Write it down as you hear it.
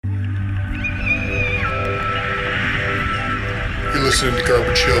listening to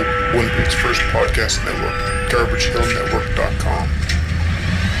Garbage Hill, Winnipeg's first podcast network, GarbageHillNetwork.com.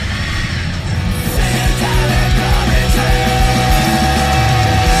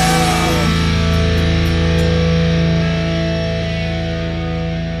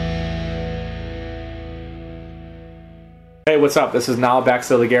 Hey, what's up? This is Niall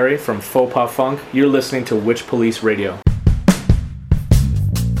Baxter-Legary from Faux Pas Funk. You're listening to Witch Police Radio.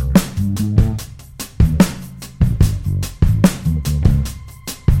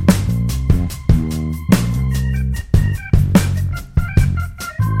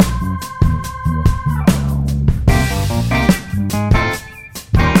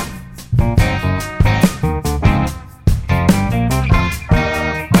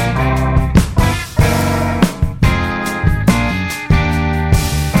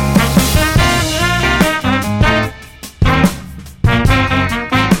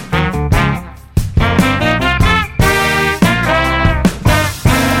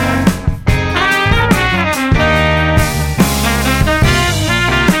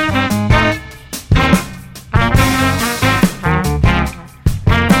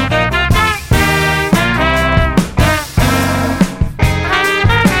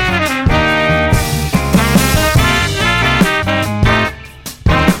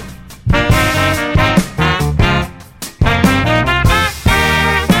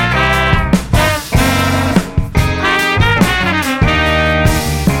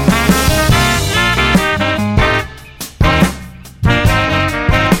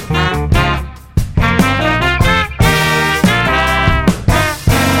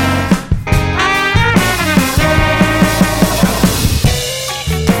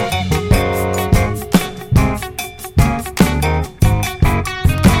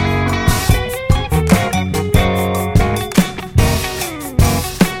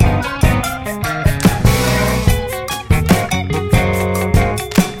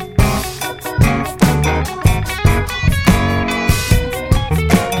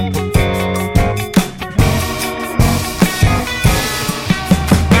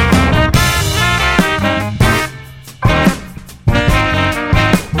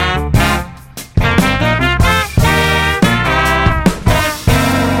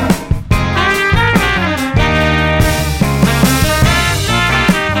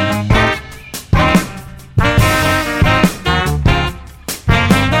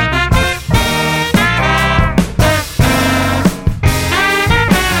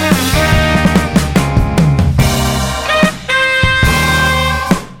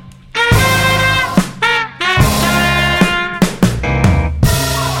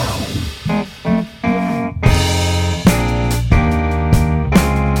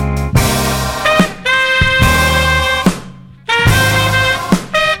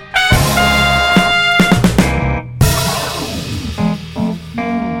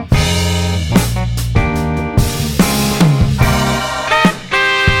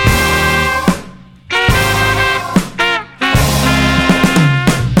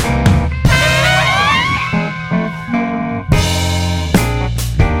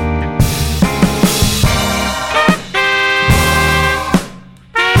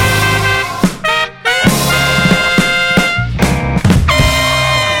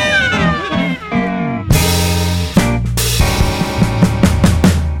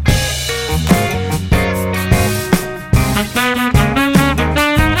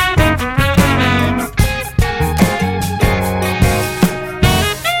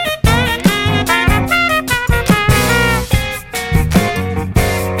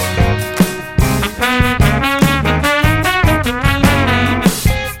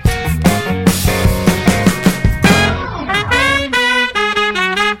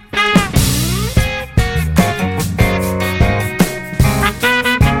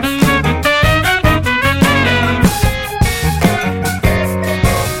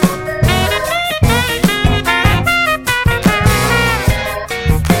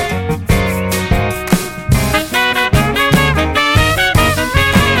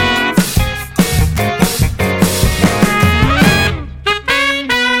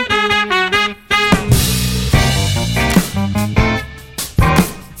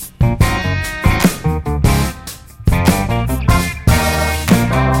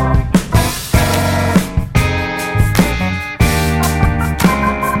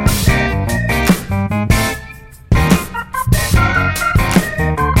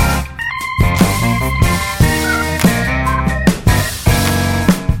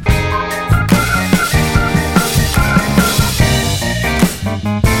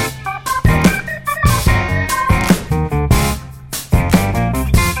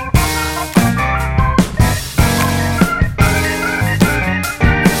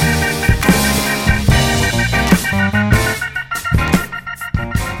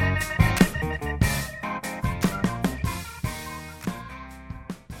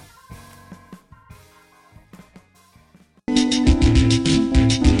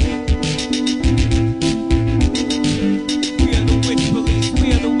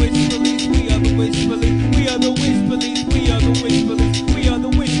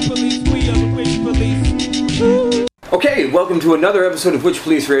 welcome to another episode of Witch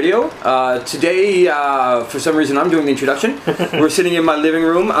Police Radio. Today, for some reason, I'm doing the introduction. We're sitting in my living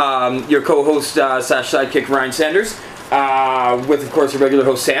room. Your co-host slash sidekick Ryan Sanders, with of course your regular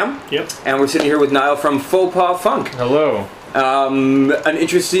host Sam. Yep. And we're sitting here with Niall from Faux Pas Funk. Hello. An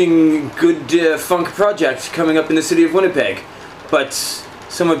interesting, good funk project coming up in the city of Winnipeg, but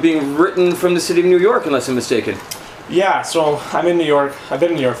somewhat being written from the city of New York, unless I'm mistaken. Yeah, so I'm in New York. I've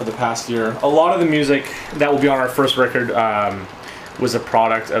been in New York for the past year. A lot of the music that will be on our first record was a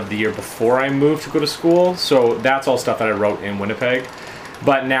product of the year before I moved to go to school. So that's all stuff that I wrote in Winnipeg.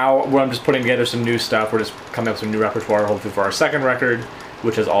 But now I'm just putting together some new stuff. We're just coming up with some new repertoire, hopefully for our second record,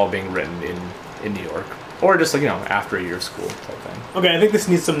 which is all being written in New York. Or just like, after a year of school type thing. Okay, I think this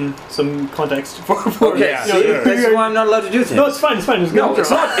needs some context for Okay, yeah, see, sure. that's why I'm not allowed to do things. No, it's fine. Just No, go it's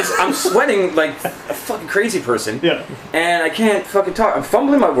through. not. I'm sweating like a fucking crazy person. Yeah. And I can't fucking talk. I'm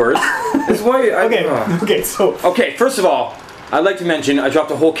fumbling my words. That's why I... Okay. Okay. So. Okay, first of all, I'd like to mention I dropped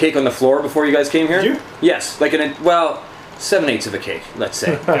a whole cake on the floor before you guys came here. Did you? Yes, like 7/8 of a cake, let's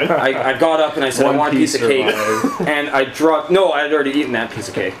say. I got up and I said I want a piece of cake, and I dropped... No, I had already eaten that piece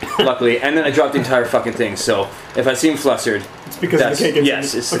of cake, luckily, and then I dropped the entire fucking thing, so if I seem flustered... It's because of the cake.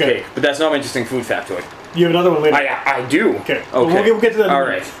 Yes, it's the cake, but that's not my interesting food factoid. You have another one later. I do. Okay. Okay. Well, we'll get to that. All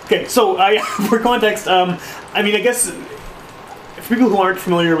right. Okay. So, for context, I guess for people who aren't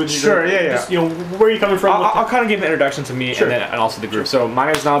familiar with you, Sure, yeah. just, where are you coming from? I'll kind of give an introduction to me Sure. and also the group. So my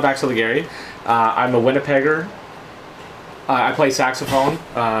name is Niall Baxter-Legary. I'm a Winnipegger. I play saxophone.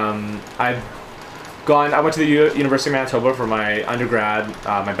 I went to the University of Manitoba for my undergrad,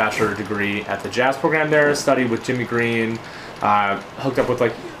 my bachelor degree at the jazz program there. Studied with Jimmy Green. Hooked up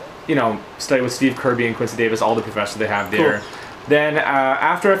with studied with Steve Kirby and Quincy Davis, all the professors they have there. Cool. Then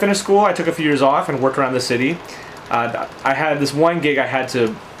after I finished school, I took a few years off and worked around the city. I had this one gig I had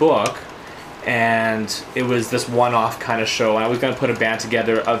to book, and it was this one-off kind of show. And I was going to put a band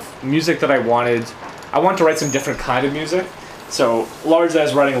together of music that I wanted to write some different kind of music. So largely I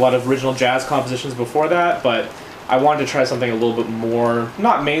was writing a lot of original jazz compositions before that, but I wanted to try something a little bit more,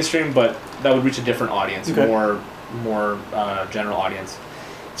 not mainstream, but that would reach a different audience, Okay. more general audience.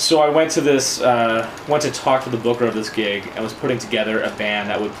 So I went to talk to the booker of this gig and was putting together a band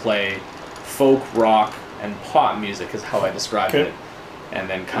that would play folk, rock, and pop music is how I described Okay. it. And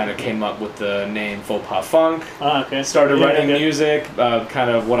then kind of came up with the name Faux Pas Funk. Okay. Started Yeah, writing okay. music, kind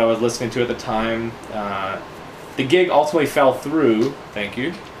of what I was listening to at the time. The gig ultimately fell through, thank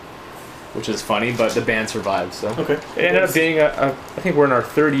you, which is funny, but the band survived. So Okay. it ended up being I think we're in our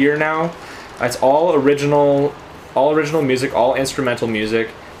third year now. It's all original music, all instrumental music,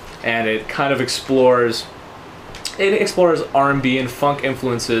 and it kind of explores R&B and funk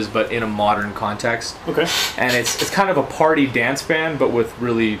influences, but in a modern context. Okay. And it's kind of a party dance band, but with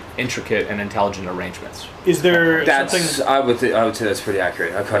really intricate and intelligent arrangements. Is there That's something? I would say that's pretty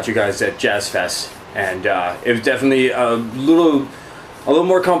accurate. I caught you guys at Jazz Fest, and it was definitely a little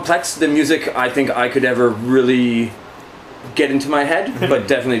more complex than music I think I could ever really get into my head, but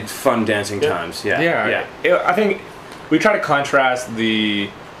definitely fun dancing times. Yeah. I think we try to contrast and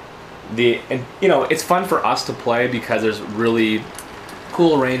it's fun for us to play because there's really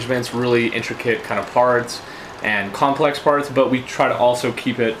cool arrangements, really intricate kind of parts and complex parts, but we try to also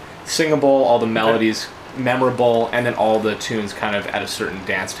keep it singable, all the melodies memorable, and then all the tunes kind of at a certain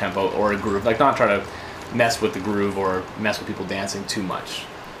dance tempo or a groove, like not try to mess with the groove or mess with people dancing too much.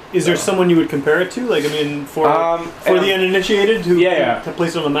 Is there someone you would compare it to? Like, for the uninitiated who to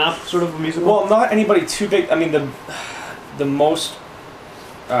place it on the map, sort of a musical? Well, not anybody too big. I mean, the most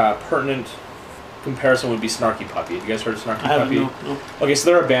pertinent comparison would be Snarky Puppy. Have you guys heard of Snarky I haven't, Puppy? no. Okay, so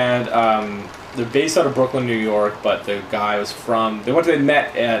they're a band. They're based out of Brooklyn, New York, but the guy was they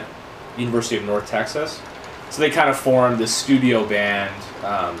met at University of North Texas. So they kind of formed this studio band.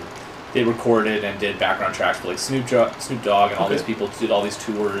 They recorded and did background tracks for like Snoop Dogg and all these people, did all these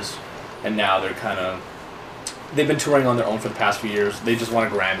tours, and now they've been touring on their own for the past few years. They just won a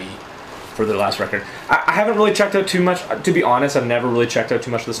Grammy for their last record. I haven't really checked out too much, to be honest. I've never really checked out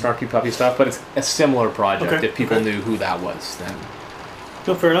too much of the Snarky Puppy stuff, but it's a similar project. Okay. If people knew who that was, then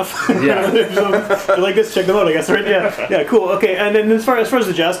No, fair enough. Yeah. If you like this, check them out, I guess, right? Yeah, cool. Okay, and then as far as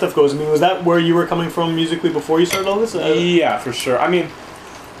the jazz stuff goes, I mean, was that where you were coming from musically before you started all this? yeah, for sure. I mean,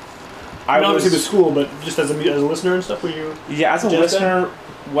 obviously with school, but just as a listener and stuff, were you? Yeah, as a jazz listener,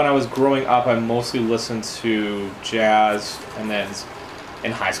 when I was growing up, I mostly listened to jazz, and then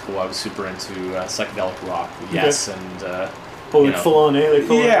in high school, I was super into psychedelic rock, Yes, and Like full on, eh? Like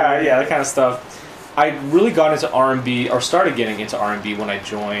full on. yeah, that kind of stuff. I really got into R&B, or started getting into R&B when I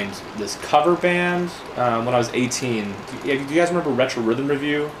joined this cover band when I was 18. Do you guys remember Retro Rhythm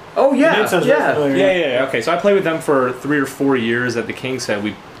Review? Oh The name sounds very familiar. Yeah. Okay, so I played with them for 3 or 4 years at the King's Head.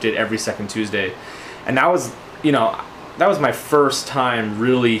 We did every second Tuesday, and that was, that was my first time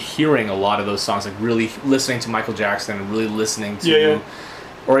really hearing a lot of those songs, like really listening to Michael Jackson and really listening to,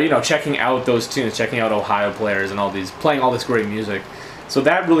 or checking out those tunes, checking out Ohio Players and playing all this great music. So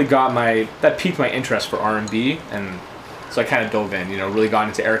that really that piqued my interest for R&B, and so I kind of dove in, really got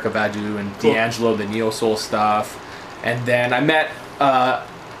into Erykah Badu and D'Angelo, the neo soul stuff, and then I met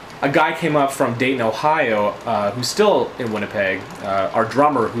a guy came up from Dayton, Ohio, who's still in Winnipeg, our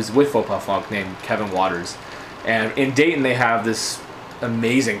drummer who's with Faux Pas Funk, named Kevin Waters, and in Dayton they have this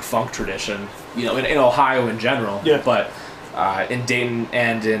amazing funk tradition, in Ohio in general, but in Dayton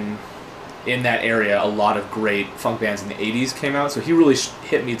and in that area, a lot of great funk bands in the 80s came out, so he really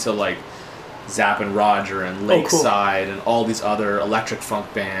hit me to like Zapp and Roger and Lakeside and all these other electric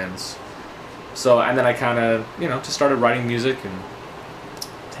funk bands. So, and then I kind of, just started writing music and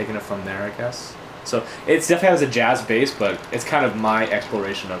taking it from there, I guess. So it definitely has a jazz base, but it's kind of my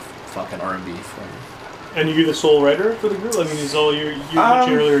exploration of funk and R&B. And you're the sole writer for the group? I mean, it's all you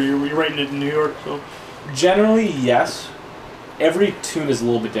mentioned earlier, you're writing it in New York, so... Generally, yes. Every tune is a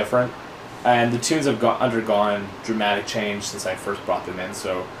little bit different. And the tunes have undergone dramatic change since I first brought them in.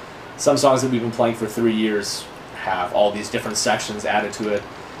 So some songs that we've been playing for 3 years have all these different sections added to it.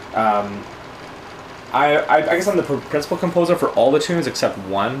 I guess I'm the principal composer for all the tunes except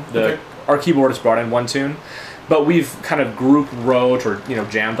one. Our keyboardist brought in one tune, but we've kind of group wrote or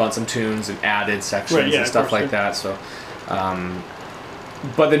jammed on some tunes and added sections and stuff like that. So,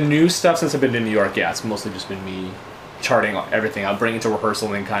 but the new stuff since I've been in New York, it's mostly just been me charting everything out, bringing it to rehearsal,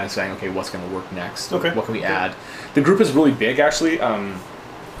 and then kind of saying, okay, what's going to work next? Okay. What can we add? The group is really big, actually.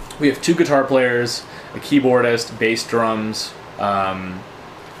 We have 2 guitar players, a keyboardist, bass, drums,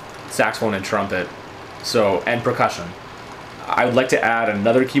 saxophone, and trumpet, and percussion. I would like to add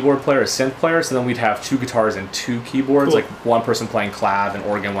another keyboard player, a synth player, so then we'd have 2 guitars and 2 keyboards, like one person playing clav and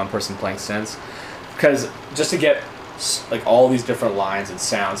organ, one person playing synths. Because just to get like all these different lines and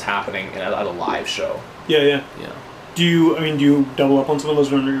sounds happening at a live show. Yeah. Do you double up on some of those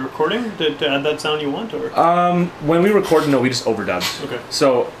when you're recording to add that sound you want, or? When we recorded, no, we just overdubbed. Okay.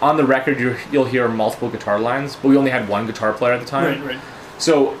 So on the record, you'll hear multiple guitar lines, but we only had one guitar player at the time. Right.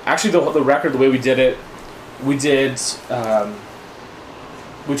 So actually, the record, the way we did it, we took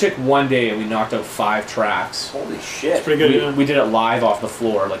one day and we knocked out 5 tracks. Holy shit! It's pretty good. We did it live off the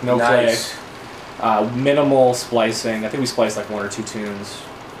floor, like no click, minimal splicing. I think we spliced like 1 or 2 tunes.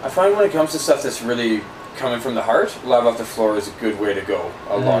 I find when it comes to stuff that's really coming from the heart, live off the floor is a good way to go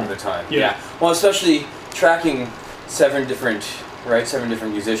a lot of the time. Yeah. Well, especially tracking 7 different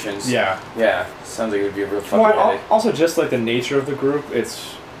musicians. Yeah. Sounds like it would be a real fun way. Also, just like the nature of the group,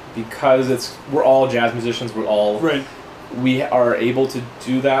 it's because we're all jazz musicians. We're all we are able to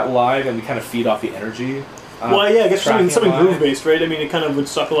do that live, and we kind of feed off the energy. I guess something groove based, right? I mean, it kind of would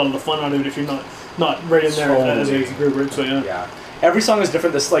suck a lot of the fun out of it if you're not right in there as a group, right? So yeah. Every song is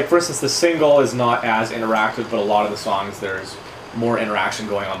different. This, like, for instance, the single is not as interactive, but a lot of the songs there's more interaction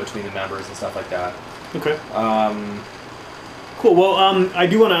going on between the members and stuff like that. Okay. Cool. Well, I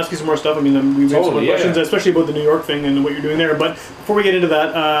do want to ask you some more stuff. I mean, we've made some more questions, especially about the New York thing and what you're doing there. But before we get into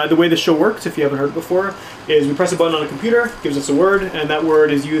that, the way the show works, if you haven't heard it before, is we press a button on a computer, gives us a word, and that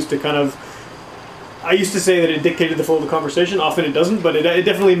word is used to kind of... I used to say that it dictated the flow of the conversation. Often it doesn't, but it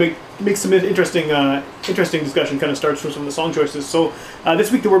definitely makes some interesting discussion. Kind of starts from some of the song choices. So this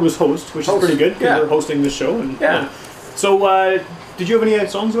week the word was host, which is pretty good because we're hosting this show. So did you have any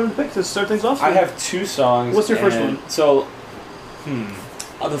songs you wanted to pick to start things off? I have 2 songs. What's your first one? So,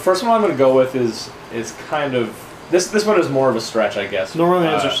 the first one I'm going to go with is kind of this one is more of a stretch, I guess. No wrong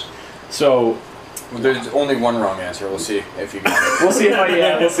answers. So. Well, there's only one wrong answer. We'll see if you get it. We'll see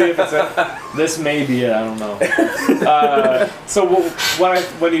if it's it. This may be it. I don't know. So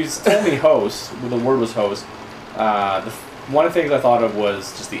when you told me host, when the word was host, one of the things I thought of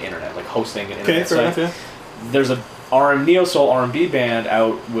was just the internet, like hosting an internet. Okay, fair enough. Yeah. There's a neo soul R&B band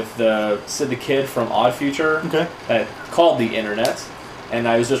out with Sid the Kid from Odd Future. That called the Internet, and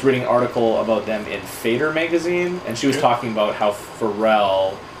I was just reading an article about them in Fader magazine, and she was talking about how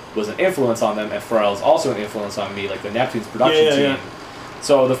Pharrell was an influence on them, and Pharrell's also an influence on me, like the Neptunes production team.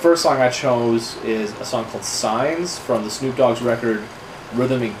 So the first song I chose is a song called Signs from the Snoop Dogg's record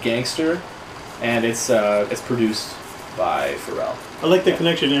Rhythm and Gangster, and it's produced by Pharrell. I like the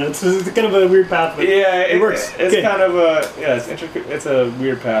connection. Yeah, it's kind of a weird path, but it works. It's kind of it's intricate. It's a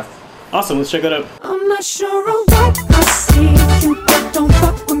weird path. Awesome. Let's check that out. I'm not sure of what I see. You don't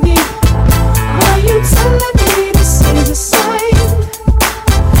fuck with me. Why you you telling me this is a sign?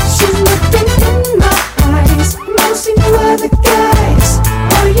 She's looking in my eyes, no see no other guys.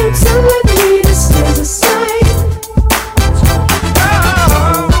 Are you telling me this is a sign?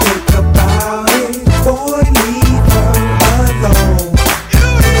 Think about it, boy, leave her alone.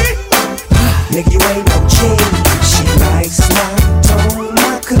 Nigga, you ain't no G. She likes my tone,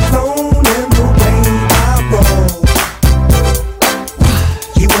 my cologne, and the way I roll.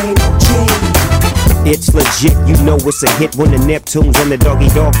 You ain't no G. It's legit, you know it's a hit when the Neptunes and the doggy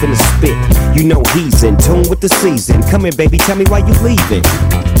dog finna spit. You know he's in tune with the season. Come here, baby, tell me why you leaving.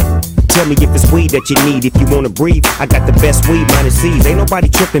 Tell me if it's weed that you need, if you wanna breathe. I got the best weed, minus C's. Ain't nobody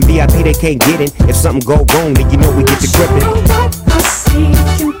tripping, VIP they can't get in. If something go wrong, then you know we get to gripping. Sure what I see,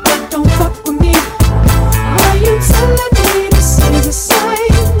 Cupid, don't fuck with me. Are you telling me this is a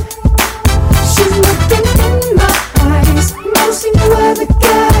sign? She's looking in my eyes, no see no other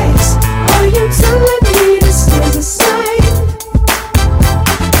guys. Are you telling me this is a sign?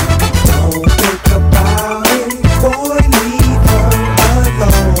 Don't think about it, boy, leave her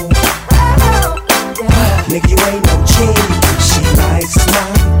alone. Nigga, you ain't no G. She likes my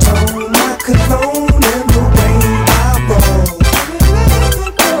tone, my cologne, and the way I roll.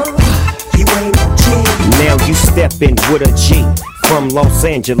 You ain't no G. Now you steppin' with a G from Los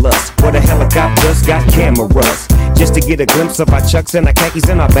Angeles, where the helicopters got cameras. Just to get a glimpse of our chucks and our khakis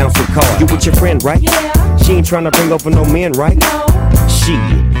and our bouncing car. You with your friend, right? Yeah. She ain't tryna bring over no men, right? No.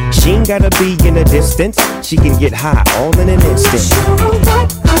 She ain't gotta be in the distance. She can get high all in an I'm not instant. sure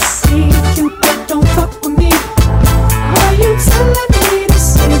what I see, Cupid, don't fuck with me. Are you telling me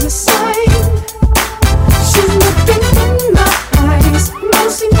this is a sign? She's looking in my eyes, no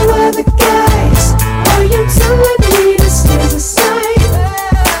see no other guys. Are you telling me this is a sign?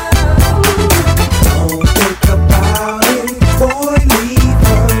 Don't think about it, boy, leave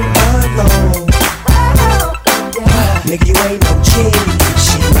her alone. Nigga, you ain't no G.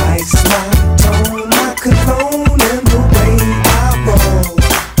 She likes my tone, my cologne, and the way I roll.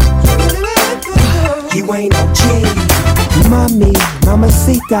 You ain't no G. Mommy,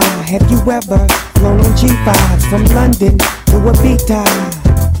 mamacita, have you ever flown on G5s from London to Ibiza?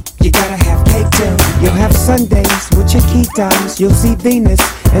 You gotta have cake too. You'll have Sundays with your key times. You'll see Venus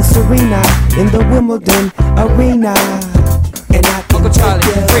and Serena in the Wimbledon arena. And I can Uncle Charlie,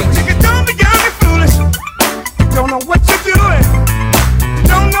 take you. preach. Nigga, don't be young and foolish. You don't know what you're doing. You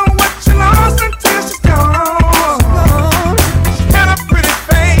don't know what you lost until she's gone. She had a pretty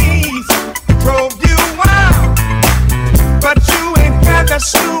face, drove you wild, but you ain't had that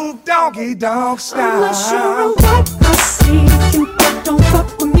Snoop Doggy Dogg I'm not sure style. what I see, Cupid, don't fuck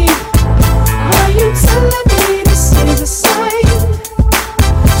with me. Are you telling me this is a sign?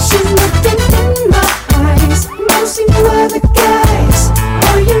 She's looking in my eyes, no see no other guys.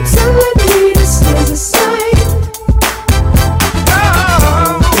 Are you telling me this is a sign?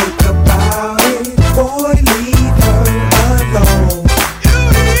 Think about it, boy, leave her alone.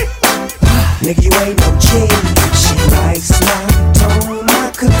 Nigga, you ain't no G. She likes my tone, my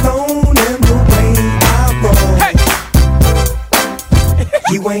cologne, and the way I roll.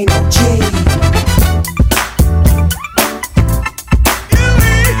 You ain't no G.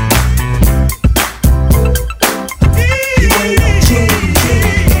 You ain't no G.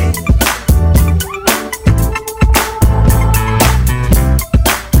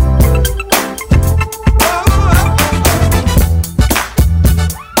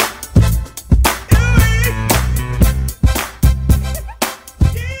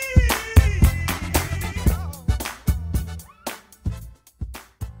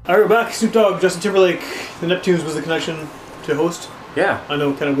 Alright, we're back. Snoop Dogg, Justin Timberlake. The Neptunes was the connection to host. Yeah. I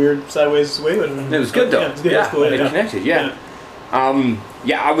know, kind of weird, sideways way, but It was good though. Yeah, it's good. That's cool. it Yeah. connected. Yeah.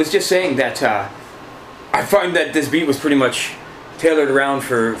 I was just saying that I find that this beat was pretty much tailored around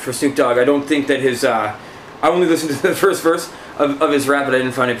for Snoop Dogg. I don't think that his I only listened to the first verse of his rap, but I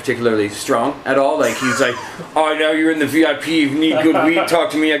didn't find it particularly strong at all. Like he's like, "Oh, now you're in the VIP. You need good weed.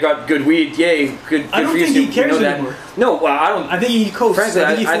 Talk to me. I got good weed. Yay, good." I don't for you, think he Snoop. You cares know that. anymore. No, well, I don't. I think he coasts. Frankly,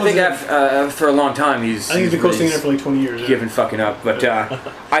 I phones think it. for a long time I think he's been really coasting there for like 20 years. Yeah. given fucking up. But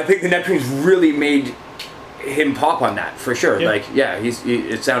I think the Neptunes really made him pop on that for sure. Yeah. Like, yeah,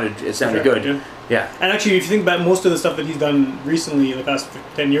 it sounded Sure, good. yeah. Yeah. And actually, if you think about most of the stuff that he's done recently in the past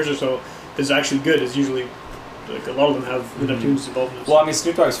 10 years or so, is actually good. Is usually like a lot of them have the Neptunes involved in it. Well, I mean,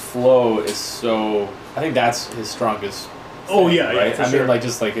 Snoop Dogg's flow is so. I think that's his strongest. Oh, thing, yeah, yeah, right. for I sure. mean, like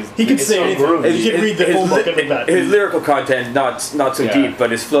just like his. He can it's say so anything. groovy. You can read the whole book and that. His lyrical content not so Yeah. deep,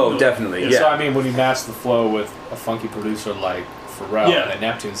 but his flow No. definitely. Yeah, Yeah. So I mean, when you match the flow with a funky producer like Pharrell Yeah. and the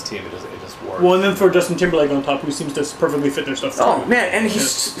Neptune's team, it just works. Well, and then for Justin Timberlake on top, who seems to perfectly fit their stuff. Oh too. man, and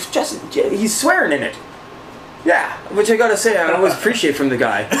he's swearing in it. Yeah, which I gotta say, I always appreciate from the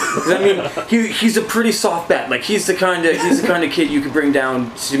guy. 'Cause, I mean, he's a pretty soft bet. Like he's the kind of kid you could bring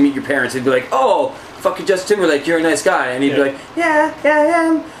down to meet your parents and be like, oh, fucking Justin Timberlake, you're a nice guy, and he'd be like, yeah, I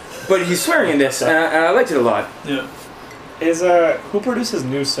am. But he's swearing in this, and I liked it a lot. Yeah. Who produced his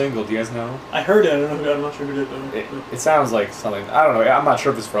new single? Do you guys know? I heard it. I'm not sure who did it. It sounds like something. I don't know. I'm not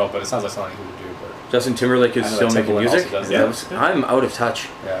sure if it's Pharrell, but it sounds like something he would do. But Justin Timberlake is I know still that making Timberlake music. also does, yeah. I'm out of touch.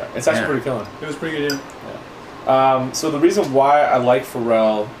 yeah, it's actually Yeah. pretty killing. It was pretty good, So the reason why I like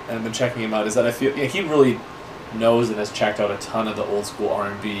Pharrell and I've been checking him out is that I feel he really knows and has checked out a ton of the old school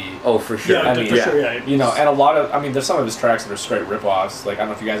R&B. Oh, for sure. Yeah, I mean, for sure, yeah. You know, and a lot of, I mean, there's some of his tracks that are straight rip-offs. Like, I don't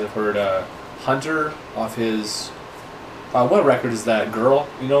know if you guys have heard Hunter off his, what record is that? Girl?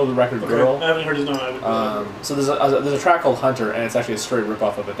 You know the record Okay. Girl? I haven't heard his name. So there's a track called Hunter, and it's actually a straight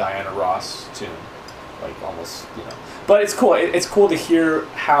rip-off of a Diana Ross tune. Like, almost, you know. But it's cool. It's cool to hear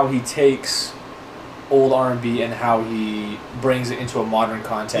how he takes old R&B and how he brings it into a modern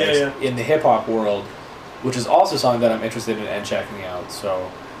context in the hip-hop world, which is also something that I'm interested in and checking out.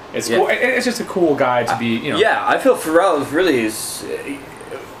 So it's cool. It's just a cool guy to be, you know. Yeah, I feel Pharrell is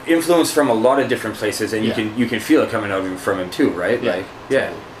influenced from a lot of different places, and you can feel it coming out from him too, right? Yeah. Like,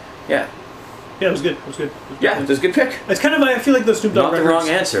 yeah. Yeah, it was good. It was good. Yeah, that's a good pick. It's kind of, I feel like the Snoop Dogg Not the records, wrong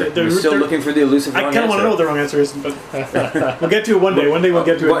answer. they're- We're still they're- looking for the elusive wrong I answer. kind of want to know what the wrong answer is, but we'll get to it one day. One day we'll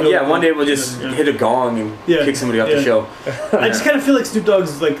get to it. Well, yeah, one day we'll just hit a gong and kick somebody off the show. I just kind of feel like Snoop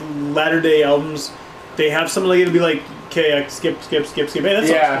Dogg's like latter day albums, they have something like it'll be like, okay, I skip. Hey, that's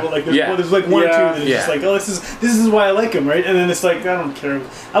Yeah. cool. Like there's like one or two that is just like, oh, this is why I like him, right? And then it's like, I don't care.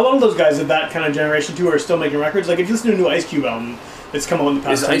 A lot of those guys of that kind of generation too are still making records. Like if you listen to a new Ice Cube album that's come out in the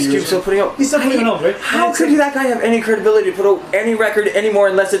past Is 10 Ice years, Cube still putting out? he's still putting it out, right? How And could it's that guy have any credibility to put out any record anymore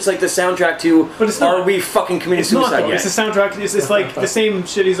unless it's like the soundtrack to But it's not. Are We Fucking Committing It's not Suicide though. Yet? It's a soundtrack. It's like the same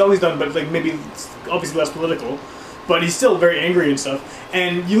shit he's always done, but like maybe it's obviously less political. But he's still very angry and stuff.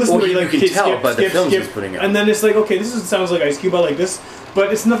 And you listen to it, you you're like, can okay, tell by the films he's putting out. and then it's like, okay, sounds like Ice Cube. I like this,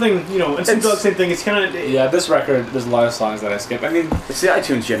 but it's nothing, you know. And Snoop Dogg, same thing. It's kind of Yeah, this record, there's a lot of songs that I skip. I mean, It's the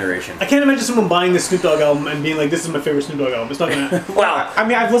iTunes generation. I can't imagine someone buying this Snoop Dogg album and being like, "This is my favorite Snoop Dogg album." It's not gonna. well, I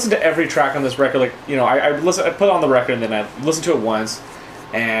mean, I've listened to every track on this record. Like, you know, I put it on the record and then I listen to it once.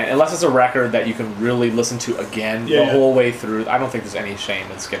 And unless it's a record that you can really listen to again the whole way through, I don't think there's any shame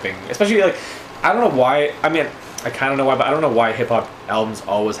in skipping. Especially, like, I don't know why. I mean, I kind of know why, but I don't know why hip-hop albums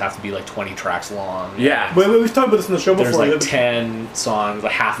always have to be, like, 20 tracks long. Yeah. But we've talked about this in the show There's, before. like, 10 songs.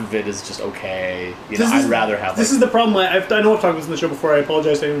 Like, half of it is just okay. You know, This I'd is- rather have, This like... is the problem. I know I've talked about this in the show before. I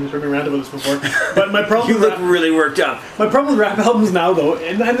apologize to anyone who's heard me rant about this before. But my problem. You with look really worked up. My problem with rap albums now, though,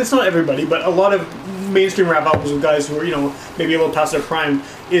 and it's not everybody, but a lot of mainstream rap albums with guys who are, you know, maybe a little past their prime,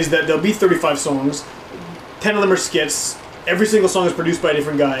 is that there'll be 35 songs, 10 of them are skits, every single song is produced by a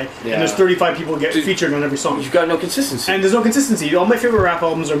different guy, and there's 35 people get featured on every song. You've got no consistency. And there's no consistency. All my favorite rap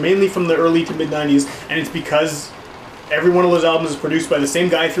albums are mainly from the early to mid-90s, and it's because every one of those albums is produced by the same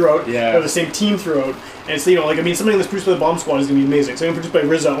guy throughout, or the same team throughout. And it's, you know, like, I mean, something that's produced by the Bomb Squad is going to be amazing. Something produced by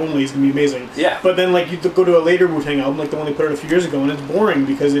RZA only is going to be amazing. Yeah. But then, like, you go to a later Wu-Tang album, like the one they put out a few years ago, and it's boring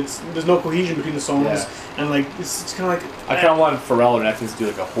because there's no cohesion between the songs, and, like, it's kind of like... I kind of want Pharrell and Atkins to do,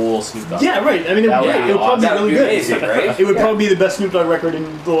 like, a whole Snoop Dogg. Yeah, right. I mean, it would probably be really good. Amazing, right? It would probably be the best Snoop Dogg record in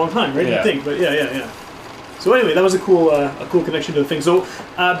a long time, right? Yeah. You'd think, but yeah. So anyway, that was a cool connection to the thing. So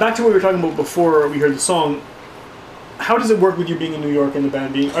back to what we were talking about before we heard the song. How does it work with you being in New York and the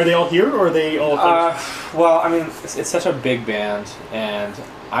band being? Are they all here, or are they all? Well, I mean, it's such a big band, and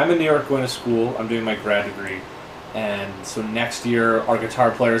I'm in New York going to school. I'm doing my grad degree, and so next year our guitar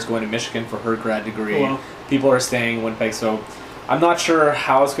player is going to Michigan for her grad degree. Oh, wow. People are staying in Winnipeg, so I'm not sure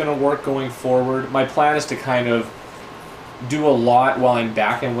how it's going to work going forward. My plan is to kind of do a lot while I'm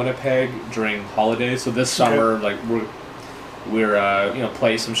back in Winnipeg during holidays. So this summer, like we're you know,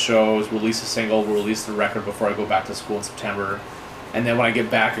 play some shows, release a single, we'll release the record before I go back to school in September, and then when I get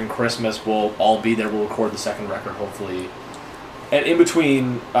back in Christmas, we'll all be there. We'll record the second record, hopefully, and in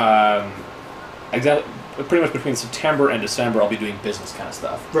between, pretty much between September and December, I'll be doing business kind of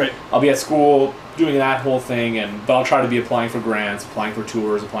stuff. Right. I'll be at school doing that whole thing, but I'll try to be applying for grants, applying for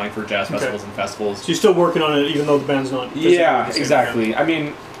tours, applying for jazz festivals and festivals. So you're still working on it, even though the band's not. Yeah, exactly. I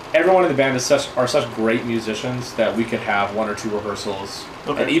mean, everyone in the band are such great musicians that we could have one or two rehearsals.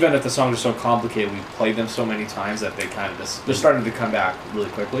 Okay. And even if the songs are so complicated, we've played them so many times that they kind of they're starting to come back really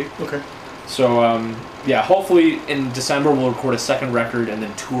quickly. Okay. So, yeah, hopefully in December we'll record a second record and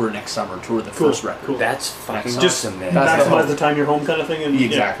then tour next summer, tour the first record. Cool. That's fucking Just awesome, man. That's maximize the time you're home, kind of thing. And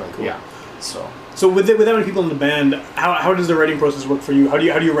Exactly. Cool. Yeah. So with that many people in the band, how does the writing process work for you? How do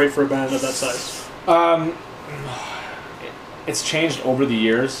you write for a band of that size? It's changed over the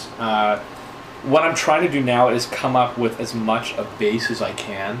years. What I'm trying to do now is come up with as much a base as I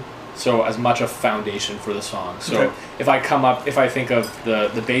can. So as much a foundation for the song. So Okay. if I think of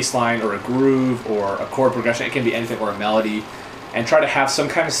the bass line or a groove or a chord progression, it can be anything, or a melody, and try to have some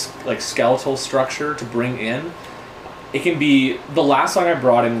kind of like skeletal structure to bring in. It can be, the last song I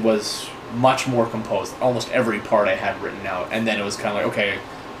brought in was much more composed. Almost every part I had written out, and then it was kind of like, okay,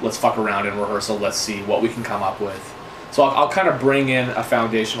 let's fuck around in rehearsal. Let's see what we can come up with. So I'll kind of bring in a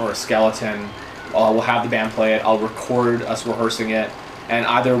foundation or a skeleton. We'll have the band play it. I'll record us rehearsing it, and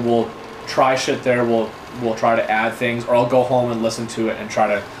either we'll try shit there. We'll try to add things, or I'll go home and listen to it and try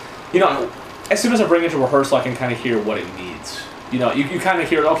to, as soon as I bring it to rehearsal, I can kind of hear what it needs. You kind of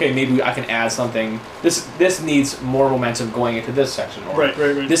hear, okay, maybe I can add something. This needs more momentum going into this section, or Right.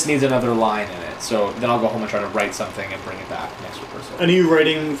 this needs another line in it. So then I'll go home and try to write something and bring it back next rehearsal. And are you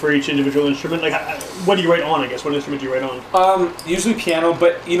writing for each individual instrument? Like, what do you write on, I guess? What instrument do you write on? Usually piano,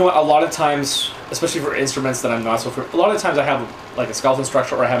 but you know what? A lot of times, especially for instruments that I'm not so familiar, a lot of times I have like a skeleton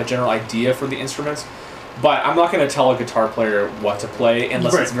structure, or I have a general idea for the instruments, but I'm not going to tell a guitar player what to play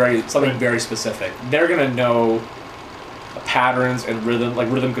unless Right. it's something very specific. They're going to know patterns and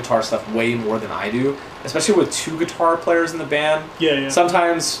rhythm guitar stuff way more than I do, especially with two guitar players in the band. Yeah.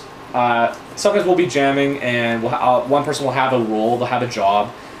 Sometimes we'll be jamming, and one person will have a role, they'll have a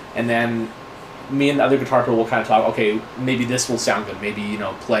job, and then me and the other guitar player will kind of talk, okay, maybe this will sound good, maybe,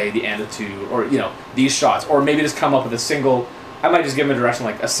 play the attitude, or, these shots, or maybe just come up with I might just give them a direction,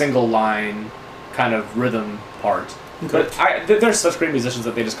 like a single line kind of rhythm part. Okay. But they're such great musicians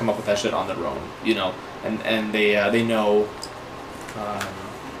that they just come up with that shit on their own, and they know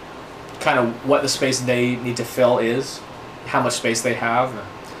kind of what the space they need to fill is, how much space they have.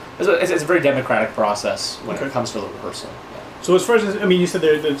 It's a very democratic process when it comes to the rehearsal. Yeah. So as far as, you said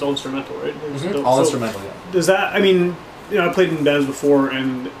that it's all instrumental, right? All instrumental, yeah. Does that, I played in bands before,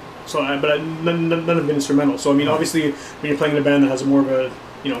 and none have been instrumental. So, obviously, when you're playing in a band that has more of a,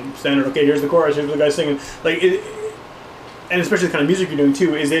 standard, okay, here's the chorus, here's the guy singing, and especially the kind of music you're doing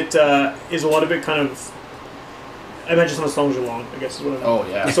too, is a lot of it kind of, I imagine some of the songs are long, I guess is what I mean. Oh,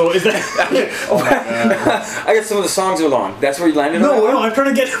 yeah. So is that... Oh my God. I guess some of the songs are long. That's where you landed on that one? No, I'm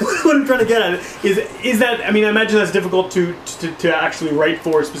trying to get... what I'm trying to get at is that... I imagine that's difficult to actually write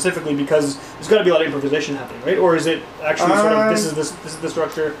for specifically, because there's got to be a lot of improvisation happening, right? Or is it actually sort of, this is the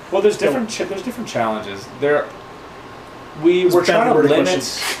structure? Well, there's different challenges. We're trying to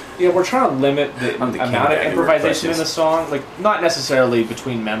limit... Yeah, we're trying to limit the amount of improvisation in the song. Like, not necessarily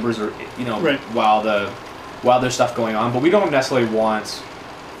between members or, Right. while there's stuff going on, but we don't necessarily want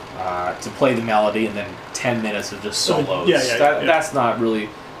to play the melody and then 10 minutes of just solos. That's not really...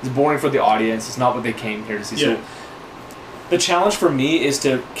 It's boring for the audience. It's not what they came here to see. Yeah. So the challenge for me is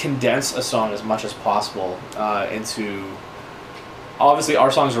to condense a song as much as possible into... Obviously,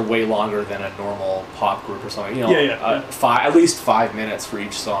 our songs are way longer than a normal pop group or something. At least 5 minutes for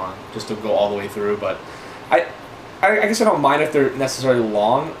each song, just to go all the way through. But I guess I don't mind if they're necessarily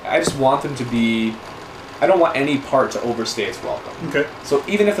long. I just want them to be... I don't want any part to overstay its welcome. Okay. So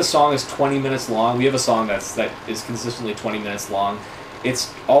even if the song is 20 minutes long, we have a song that is consistently 20 minutes long.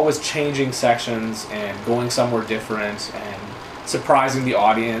 It's always changing sections and going somewhere different and surprising the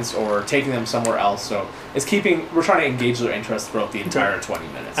audience or taking them somewhere else. So we're trying to engage their interest throughout the entire 20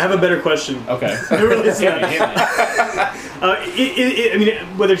 minutes. I have a better question. Okay. Hit me.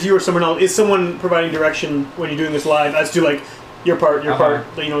 Whether it's you or someone else, is someone providing direction when you're doing this live as to like your part,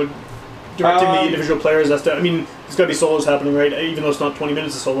 directing the individual players as to, there's got to be solos happening, right? Even though it's not 20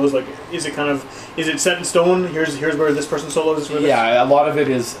 minutes of solos, like, is it set in stone? Here's where this person solos. Yeah, a lot of it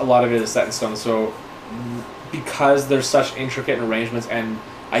is set in stone. So because there's such intricate arrangements, and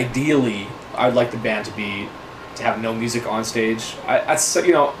ideally, I'd like the band to have no music on stage.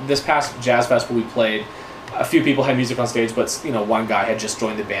 This past Jazz Fest where we played, a few people had music on stage, but one guy had just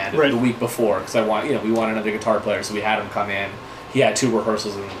joined the band the week before because we wanted another guitar player, so we had him come in. He had 2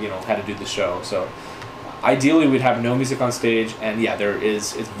 rehearsals and had to do the show. So ideally, we'd have no music on stage, and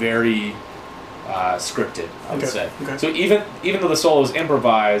it's very scripted, I would say. Okay. So even though the solo is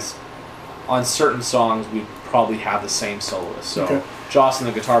improvised, on certain songs we probably have the same soloist. So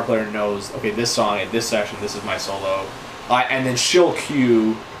Jocelyn, the guitar player, knows, okay, this song at this section, this is my solo, and then she'll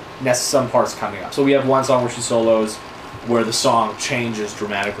cue some parts coming up. So we have one song where she solos, where the song changes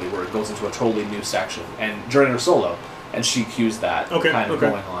dramatically, where it goes into a totally new section, and during her solo. And she cues that going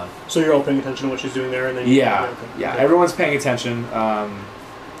on. So you're all paying attention to what she's doing there, and then everyone's paying attention.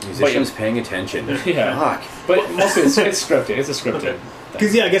 Musicians paying attention. Yeah, Fuck. But mostly it's scripted. It's a scripted.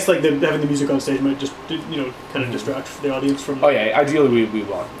 Because I guess like having the music on stage might just kind of distract the audience from. Oh yeah, ideally we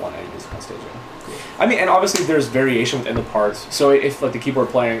want any music on stage. Yeah. I mean, and obviously there's variation within the parts. So if like the keyboard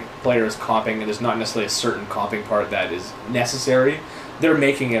player is comping and there's not necessarily a certain comping part that is necessary, they're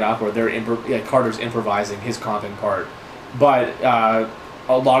making it up, or Carter's improvising his comping part. But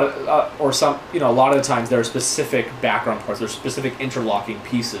a lot of a lot of the times there are specific background parts, there's specific interlocking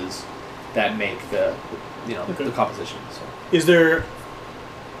pieces that make the composition. So.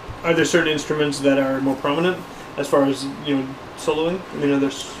 Are there certain instruments that are more prominent as far as soloing? I mean, are there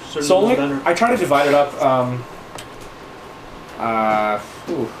certain soloing? I try to divide it up.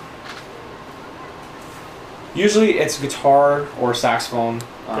 Usually it's guitar or saxophone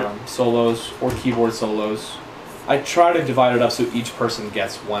solos or keyboard solos. I try to divide it up so each person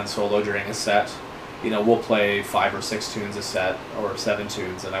gets one solo during a set. We'll play 5 or 6 tunes a set, or 7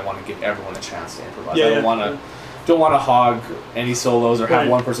 tunes, and I want to give everyone a chance to improvise. I don't want to hog any solos or have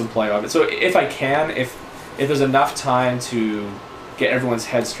one person play on it. So if I can, if there's enough time to get everyone's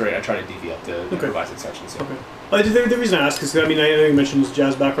head straight, I try to divvy up the improvising sections. Yeah. Okay. The reason I ask is, I know you mentioned his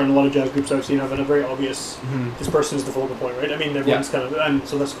jazz background. A lot of jazz groups I've seen have a very obvious, this person is the focal point, right? I mean, everyone's kind of, and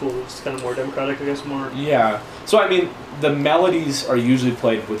so that's cool. It's kind of more democratic, I guess, more. Yeah. So, I mean, the melodies are usually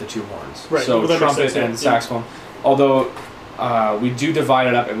played with the 2 horns. Right. So, trumpet and saxophone. Although, we do divide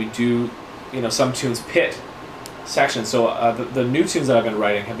it up, and we do, some tunes pit sections. So, the new tunes that I've been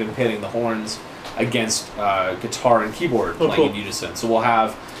writing have been pitting the horns against guitar and keyboard playing in unison. So, we'll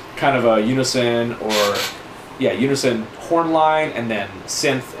have kind of a unison horn line, and then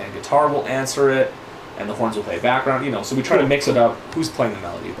synth and guitar will answer it, and the horns will play background. So we try to mix it up. Who's playing the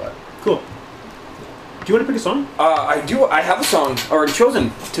melody? But cool. Do you want to pick a song? I do. I have a song already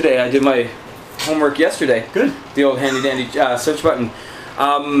chosen today. I did my homework yesterday. Good. The old handy dandy search button.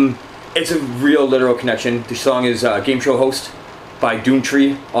 It's a real literal connection. The song is "Game Show Host" by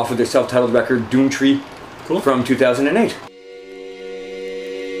Doomtree, off of their self-titled record Doomtree, from 2008.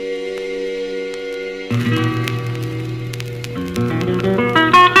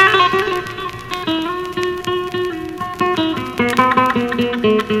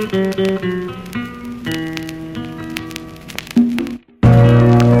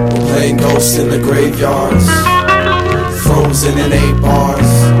 In the graveyards, frozen in 8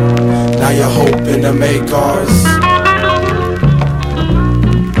 bars. Now you're hoping to make ours.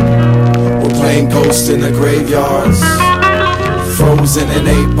 We're playing ghosts in the graveyards, frozen in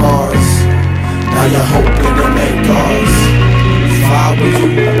 8 bars. Now you're hoping to make ours. If I were you,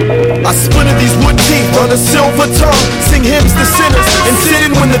 I splinter these wood teeth on a silver tongue, sing hymns to sinners, and sit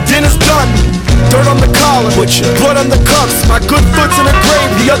in when the dinner's done. Dirt on the collar, blood on the cuffs. My good foot's in a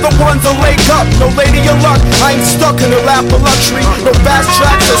grave, the other one's a leg up. No lady of luck, I ain't stuck in her lap of luxury. No fast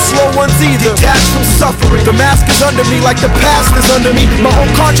tracks or slow ones either. Detached from suffering, the mask is under me like the past is under me. My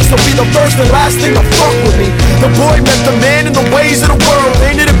own conscience will be the first and last thing to fuck with me. The boy met the man in the ways of the world.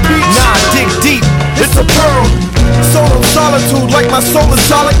 Ain't it a peach? Nah, dig deep, it's a pearl. Solo solitude like my soul is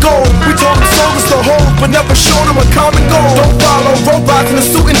solid gold. We told him souls to hold, but never showed him a common goal. Don't follow robots in a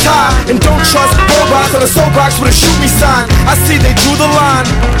suit and tie, and don't trust robots on a soapbox with a shoot me sign. I see they drew the line.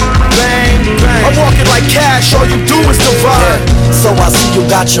 Bang, bang. I'm walking like cash, all you do is divide. So I see you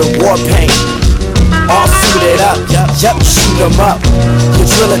got your war paint all suited up. Yep, shoot 'em up. You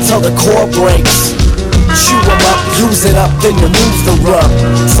drill it till the core breaks. Chew 'em up, use it up, then you lose the rub.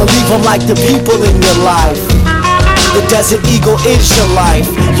 So leave 'em like the people in your life. The Desert Eagle is your life.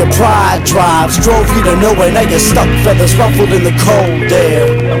 Your pride drives, drove you to nowhere. Now you're stuck, feathers ruffled in the cold air.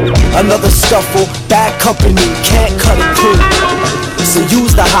 Another scuffle, bad company, can't cut it clean. So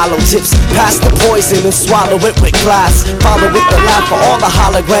use the hollow tips, pass the poison and swallow it with glass. Follow with the laugh for all the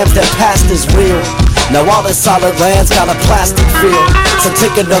holograms that past is real. Now all the solid land's got a plastic feel. So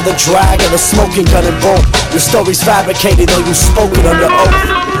take another drag of the smoking gun and bolt. Your story's fabricated though you spoken under oath.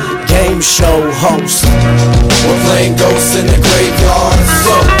 Game show host. We're playing ghosts in the graveyard.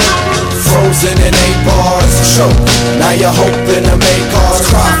 So frozen in 8 bars. Choke. Now you're hoping to make ours.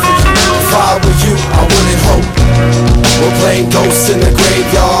 Cry for you. If I were you, I wouldn't hope. We're playing ghosts in the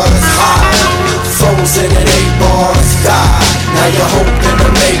graveyard. High. Frozen in 8 bars. Die. Now you're hoping to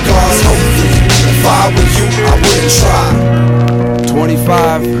make ours. Hope for you. If I were you, I wouldn't try.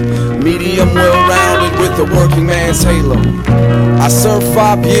 25, medium well-rounded with a working man's halo. I served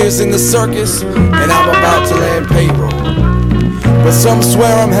 5 years in the circus, and I'm about to land payroll. But some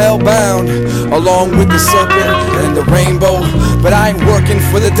swear I'm hell-bound, along with the serpent and the rainbow. But I ain't working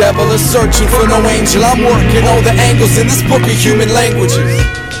for the devil or searching for no angel. I'm working all the angles in this book of human languages.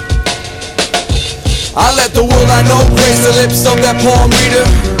 I let the world I know grace the lips of that palm reader.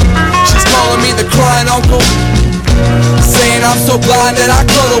 She's calling me the crying uncle. saying I'm so blind that I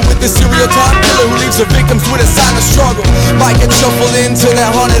cuddle with the serial time killer who leaves her victims with a sign of struggle. Might get shuffled into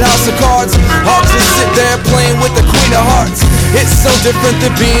that haunted house of cards. I'll just sit there playing with the queen of hearts. It's so different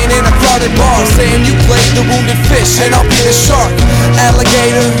than being in a crowded bar, saying you played the wounded fish and I'll be the shark.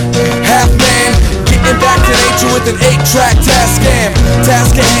 Alligator, half man, getting back to nature with an 8-track task scam.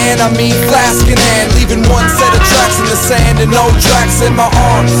 Task at hand, I mean flask in hand, leaving one set of tracks in the sand and no tracks in my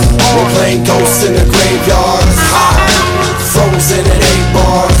arms. We're playing ghosts in the graveyards, high, frozen in 8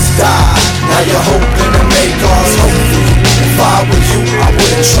 bars, die. Now you're hoping to make ours. Hopefully, if I were you, I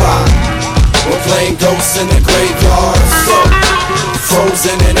wouldn't try. We're playing ghosts in the graveyards, so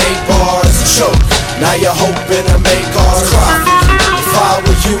frozen in 8 bars, choke. Now you're hoping to make ours. Cry. If I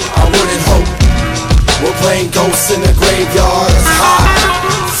were you, I wouldn't hope. We're playing ghosts in the graveyards, high,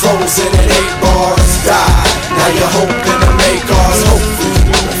 frozen in 8 bars, die. Now you're hoping to make ours. Hopefully,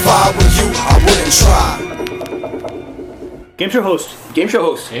 if I were you, I wouldn't try. Game show host. Game show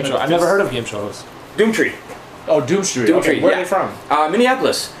host. Game show. I've never heard of game show host. Doomtree. Oh, Doomtree. Doomtree. Okay, where yeah. are they from?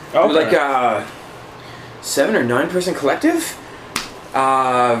 Minneapolis. Okay. Like 7 or 9 person collective.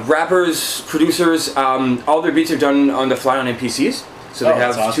 Rappers, producers. All their beats are done on the fly on MPCs. So they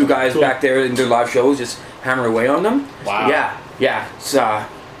have awesome. 2 guys back there in their live shows just hammer away on them. Wow. Yeah. It's a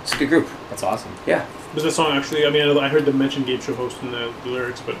good group. That's awesome. Yeah. Was the song actually? I mean, I heard them mention game show host in the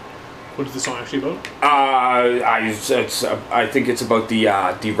lyrics, but what is the song actually about? I think it's about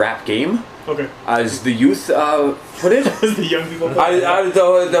the rap game. Okay. As the youth put it. As the young people.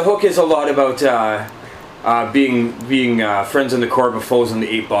 The hook is a lot about being friends on the court but foes on the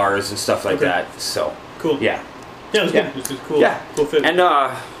 8 bars and stuff like that. So cool. Yeah. Yeah, it was good. It was cool. Yeah. Cool fit. And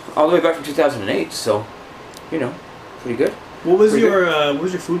all the way back from 2008. So, pretty good. What was your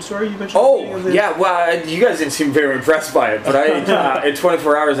food story you mentioned? Yeah. Well, you guys didn't seem very impressed by it, but I ate, in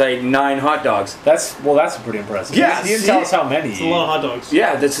 24 hours I ate 9 hot dogs. That's pretty impressive. Yeah, you didn't tell us how many. It's a lot of hot dogs.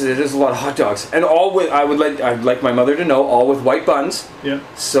 Yeah, it is a lot of hot dogs, and all with I'd like my mother to know, all with white buns. Yeah.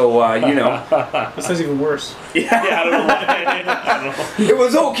 So that sounds even worse. Yeah, I don't know why. I don't know. It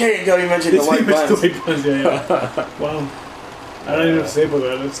was okay until you mentioned the white buns. The white buns. Yeah. Wow. I don't even know what to say about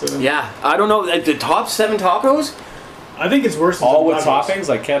that. Yeah, I don't know. The top 7 tacos. I think it's worse than all with tacos. toppings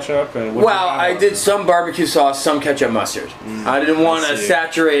like ketchup and. Well, I did some barbecue sauce, some ketchup mustard. I didn't want to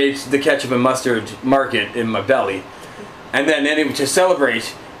saturate the ketchup and mustard market in my belly. And then anyway, to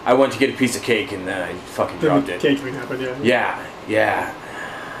celebrate, I went to get a piece of cake and then I fucking dropped it. Cake thing happened, yeah. Yeah.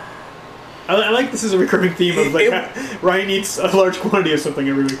 I like this is a recurring theme of Ryan eats a large quantity of something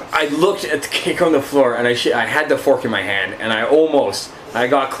every week. I looked at the cake on the floor and I had the fork in my hand and I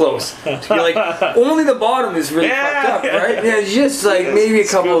got close to be like, only the bottom is really fucked up, right? Yeah, just like maybe a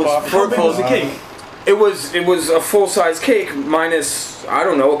couple of forkfuls of cake. It was a full size cake minus a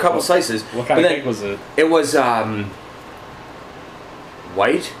couple slices. What kind of cake was it? It was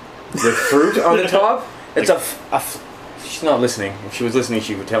white with fruit on the top. It's she's not listening. If she was listening,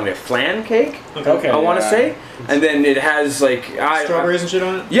 she would tell me a flan cake. Okay. I want to say, and then it has like strawberries and shit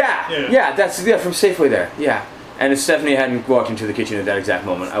on it. Yeah. That's from Safeway there. Yeah. And if Stephanie hadn't walked into the kitchen at that exact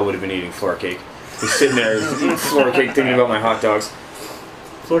moment, I would have been eating floor cake. Just sitting there eating floor cake, thinking about my hot dogs.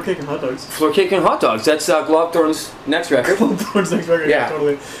 Floor cake and hot dogs. Floor cake and hot dogs. That's Globthorn's next record. Globthorn's next record. Yeah.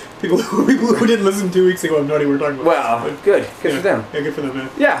 Totally. People who didn't listen 2 weeks ago have no idea what we're talking about. Well, good for them. Yeah, good for them, man.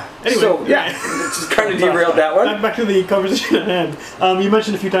 Yeah. Anyway, so just kind of derailed that one. Back to the conversation at hand. You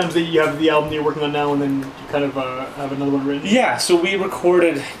mentioned a few times that you have the album that you're working on now, and then you kind of have another one written. Yeah. So we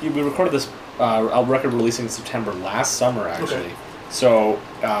recorded this record releasing in September last summer, actually. Okay. So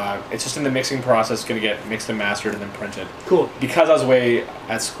it's just in the mixing process, going to get mixed and mastered and then printed. Cool. Because I was away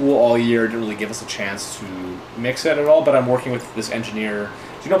at school all year, it didn't really give us a chance to mix it at all. But I'm working with this engineer.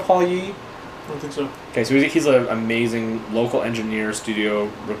 Do you know Paul Yee? I don't think so. Okay, so he's an amazing local engineer, studio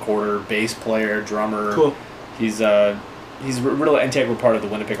recorder, bass player, drummer. Cool. He's a really integral part of the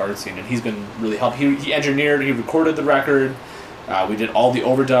Winnipeg art scene, and he's been really helpful. He engineered, he recorded the record. We did all the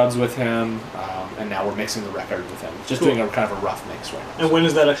overdubs with him, and now we're mixing the record with him. Just doing a kind of a rough mix right now. And when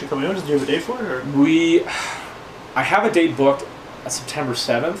is that actually coming out? Do you have a date for it? Or? I have a date booked September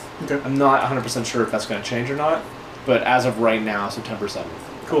 7th. Okay. I'm not 100% sure if that's going to change or not, but as of right now, September 7th.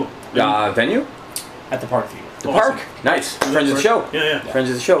 Cool. Venue? At the Park Theater. The Park. Nice. Friends of the show. Yeah. Friends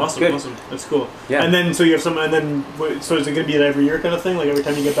of the show. Awesome. Good. Awesome. That's cool. Yeah. And then so you have so is it going to be an every year kind of thing? Like every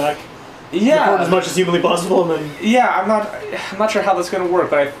time you get back? Yeah. Record as much as humanly possible, and then. Yeah, I'm not sure how that's going to work,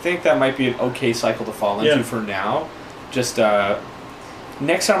 but I think that might be an okay cycle to fall into for now. Just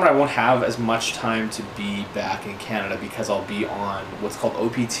next summer, I won't have as much time to be back in Canada because I'll be on what's called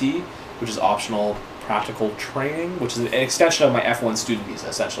OPT, which is optional practical training, which is an extension of my F1 student visa,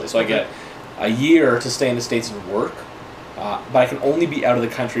 essentially. So I get a year to stay in the States and work, but I can only be out of the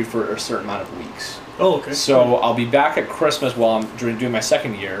country for a certain amount of weeks. Oh, okay. So I'll be back at Christmas while I'm doing my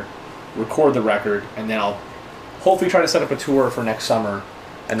second year, record the record, and then I'll hopefully try to set up a tour for next summer,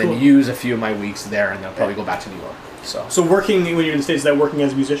 and then use a few of my weeks there, and then I'll probably go back to New York. So working when you're in the States, is that working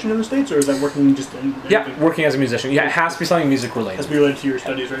as a musician in the States, or is that working just in working as a musician. Yeah, it has to be something music related. It has to be related to your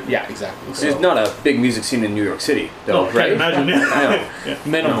studies, right? Yeah, exactly. There's not a big music scene in New York City, though, I right? can't imagine. Yeah.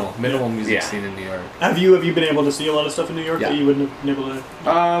 Minimal music scene in New York. Have you been able to see a lot of stuff in New York that you wouldn't have been able to?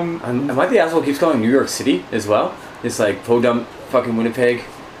 Am I the asshole who keeps calling New York City as well? It's like Podunk, fucking Winnipeg.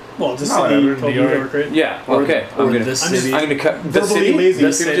 Well, the city New called New York, right? Yeah. Okay. I'm gonna cut the verbally city. lazy.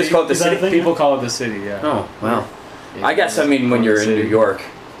 The city. Just call it the city. People call it the city. Yeah. Oh wow. I guess when you're in New York,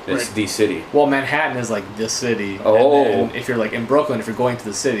 it's the city. Well, Manhattan is like the city. Oh. And then if you're like in Brooklyn, if you're going to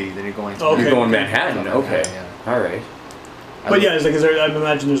the city, then you're going to. Okay. You're going Manhattan. Okay. Yeah. All right. But yeah, it's like, I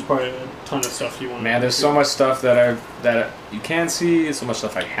imagine there's probably a ton of stuff you want. Man, there's so much stuff that you can see. So much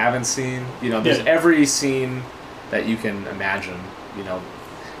stuff I haven't seen. You know, there's every scene that you can imagine. You know,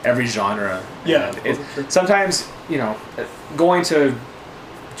 every genre. Yeah. And sometimes, you know, going to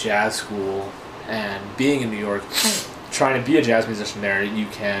jazz school and being in New York, trying to be a jazz musician there, you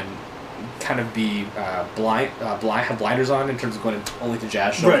can kind of be have blinders on in terms of going only to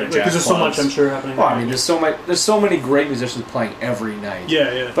jazz shows, right? Because there's so much, I'm sure, happening. Well, I mean, there's so many great musicians playing every night.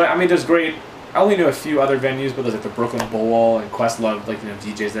 Yeah. But I mean, there's great. I only knew a few other venues, but there's like the Brooklyn Bowl and Questlove, like, you know,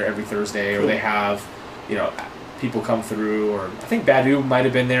 DJs there every Thursday, or they have, you know, people come through, or I think Badu might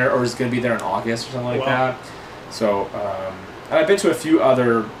have been there, or is going to be there in August or something like that. So, and I've been to a few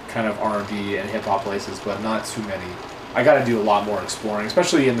other kind of R&B and hip hop places, but not too many. I got to do a lot more exploring,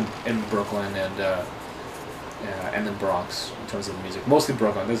 especially in Brooklyn and the Bronx in terms of the music. Mostly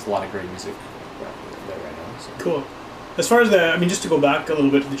Brooklyn. There's a lot of great music there right now. So. Cool. As far as just to go back a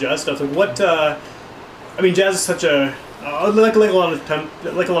little bit to the jazz stuff, like what? Jazz is such a like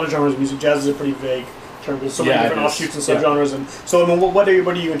a lot of genres of music. Jazz is a pretty vague term. There's so many different offshoots and subgenres, and so what are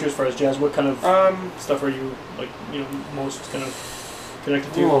you into as far as jazz? What kind of stuff are you most kind of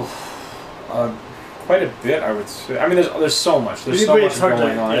connected to? Quite a bit, I would say. I mean, there's so much. There's so much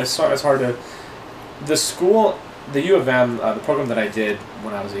going on. It's hard to. The school, the U of M, the program that I did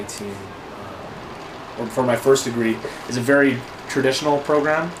when I was 18, or for my first degree, is a very traditional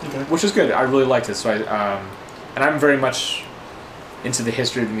program, which is good. I really liked it. So and I'm very much into the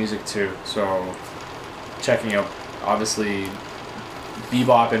history of the music too. So checking out, obviously,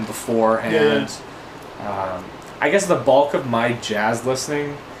 bebop and beforehand. I guess the bulk of my jazz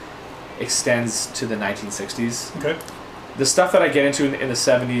listening extends to the 1960s. Okay. The stuff that I get into in the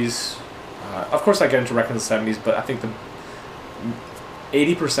 70s, of course I get into records in the 70s, but I think the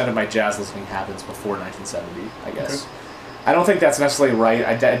 80% of my jazz listening happens before 1970, I guess. Okay. I don't think that's necessarily right.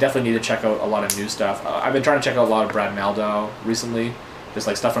 I definitely need to check out a lot of new stuff. I've been trying to check out a lot of Brad Mehldau recently, just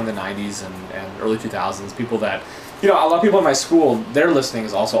like stuff from the 90s and early 2000s. People that, a lot of people in my school, their listening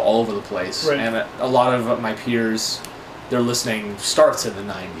is also all over the place. Right. And a lot of my peers, their listening starts in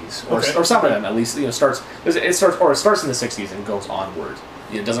the 90s, or some of them at least. It starts in the 60s and goes onward.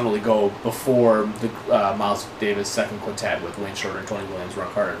 It doesn't really go before the Miles Davis second quintet with Wayne Shorter and Tony Williams, Ron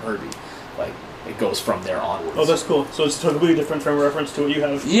Carter, and Herbie. Like, it goes from there onwards. Oh, that's cool. So it's a completely different frame of reference to what you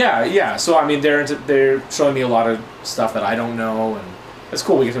have. Yeah. So I mean, they're showing me a lot of stuff that I don't know, and it's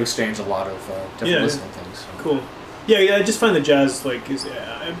cool. We get to exchange a lot of different listening things. So. Cool. Yeah. I just find that jazz is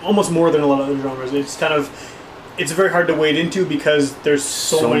almost more than a lot of other genres. It's very hard to wade into because there's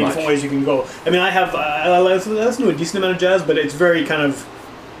so many different ways you can go. I mean, I listen to a decent amount of jazz, but it's very kind of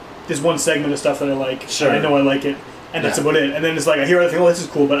there's one segment of stuff that I like. Sure. And I know I like it, and that's about it. And then it's like I hear other things. Oh, this is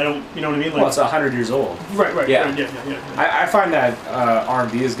cool, but I don't. You know what I mean? Like, well, it's 100 years old. Right. Yeah. Right, yeah. I find that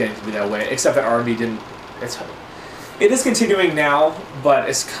R&B is getting to be that way, except that R&B didn't. It is continuing now, but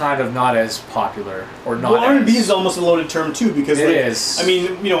it's kind of not as popular or not. Well, R&B is almost a loaded term too because it is. I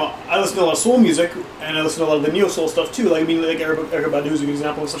mean, I listen to a lot of soul music and I listen to a lot of the neo soul stuff too. Like Erykah Badu is an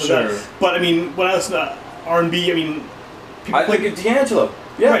example and stuff like that. But I mean, when I listen to R&B, I mean, people like D'Angelo.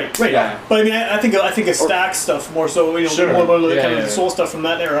 Yeah. Right. Yeah. But I mean, I think a Stax stuff more so. More about the kind of the soul stuff from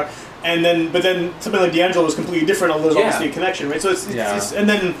that era. And then something like D'Angelo is completely different, although there's obviously a connection, right? So it's and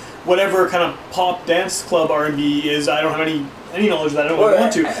then whatever kind of pop dance club R&B is, I don't have any knowledge of that. I don't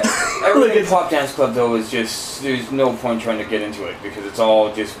want to. Everything pop dance club though is just there's no point trying to get into it because it's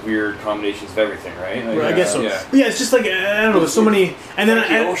all just weird combinations of everything, right? Like, I guess so. Yeah. But yeah, it's just like I don't know. There's so many. And then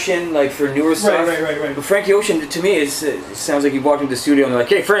Frankie Ocean, like for newer stuff. Right. But Frankie Ocean, to me, it sounds like you walked into the studio and they're like,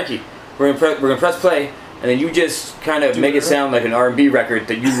 "Hey, Frankie, we're gonna press play." And then you just kind of make it sound like an R&B record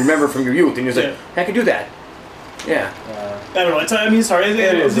that you remember from your youth, and you're like, I can do that. Yeah. I don't know. It's hard.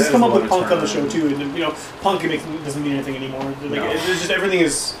 It's just come up with punk on the show term. too, and punk doesn't mean anything anymore. Like, No. it's just everything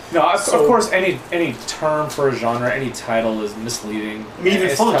is. No, of So- course, any term for a genre, any title is misleading. I mean, even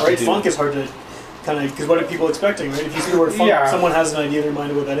It's funk, tough to right? do. Funk is hard to kind of because what are people expecting, right? If you see the word funk, Yeah. someone has an idea in their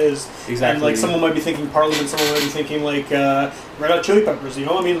mind of what that is. Exactly. And like someone might be thinking Parliament, someone might be thinking like Red Hot Chili Peppers. You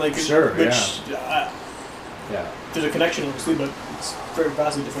know, what I mean, like Sure, which Yeah. there's a connection obviously, but it's very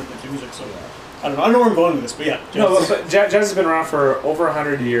vastly different than music. So I don't know where I'm going with this, but yeah. No, jazz. but jazz has been around for over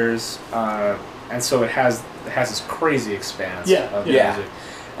 100 years, and so it has this crazy expanse of Yeah. music.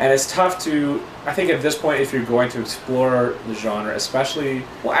 And it's tough to, I think at this point, if you're going to explore the genre, especially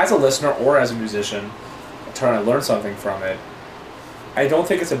as a listener or as a musician, trying to learn something from it, I don't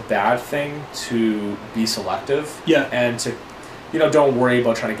think it's a bad thing to be selective. Yeah. And to, don't worry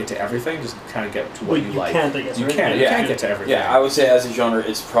about trying to get to everything. Just kind of get to what Well, you you like. can't, I guess, You right? can't. Yeah. You can't get to everything. Yeah, I would say as a genre,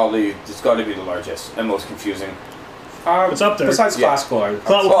 it's got to be the largest and most confusing. It's up there. Besides Yeah. classical,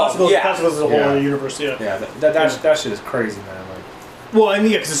 Classical yeah. is a whole Yeah. other universe. Yeah. yeah, that shit is crazy, man. Like, Well, I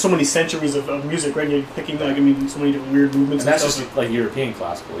mean, because there's so many centuries of music, right? You're picking so many different weird movements and that's stuff. just like European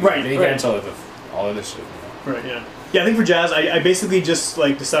classical. Right, Then you right. get into all other shit. Right, yeah. Yeah, I think for jazz, I basically just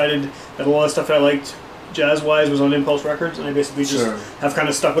decided that a lot of stuff that I liked jazz-wise was on Impulse Records, and I basically just Sure. have kind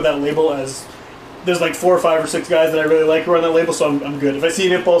of stuck with that label as there's 4 or 5 or 6 guys that I really like who are on that label, so I'm good. If I see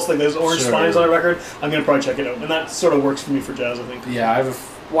an Impulse, there's orange Sure. spines on a record, I'm going to probably check it out. And that sort of works for me for jazz, I think. Yeah, I have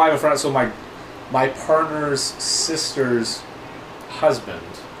a friend. So my partner's sister's husband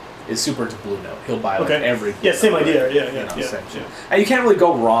is super into Blue Note. He'll buy Okay. every. Yeah, same Blue Note idea. record, Yeah. same shit. And you can't really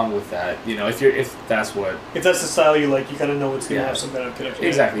go wrong with that. If that's what. If that's the style you like, you kind of know it's going to Yeah. have some kind of connection.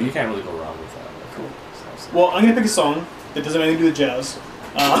 Exactly, you can't really go wrong with that. Cool. So- Well, I'm going to pick a song that doesn't have anything to do with jazz.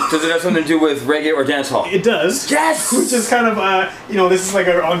 Does it have something to do with reggae or dancehall? It does. Yes! Which is kind of, this is like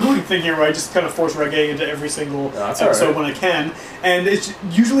an ongoing thing here where I just kind of force reggae into every single that's episode alright. when I can. And it's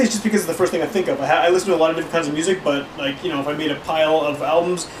just because it's the first thing I think of. I listen to a lot of different kinds of music, but if I made a pile of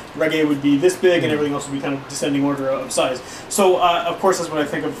albums, reggae would be this big and everything else would be kind of descending order of size. So, of course, that's what I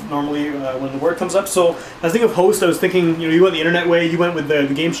think of normally when the word comes up. So, I was thinking of host. I was thinking, you went the internet way. You went with the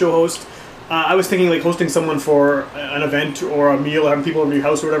game show host. I was thinking hosting someone for an event or a meal, or having people over your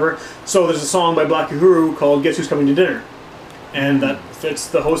house or whatever. So there's a song by Black Uhuru called "Guess Who's Coming to Dinner," and that fits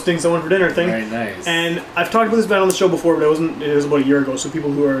the hosting someone for dinner thing. Very nice. And I've talked about this band on the show before, but it was about a year ago. So people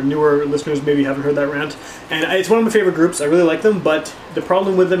who are newer listeners maybe haven't heard that rant. And it's one of my favorite groups. I really like them, but the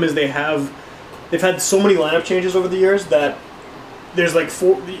problem with them is they've had so many lineup changes over the years that there's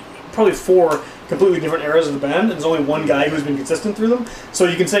probably four completely different eras of the band, and there's only one guy who's been consistent through them. So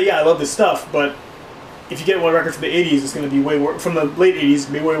you can say, yeah, I love this stuff, but if you get one record from the 80s, it's going to be way worse. From the late 80s, it's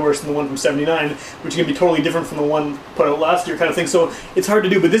going to be way worse than the one from 79, which is going to be totally different from the one put out last year kind of thing. So it's hard to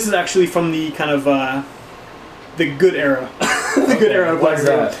do, but this is actually from the kind of the good era. The good era of Black What's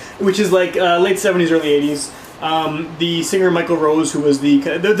Sabbath, that? which is late 70s, early 80s. The singer Michael Rose, who was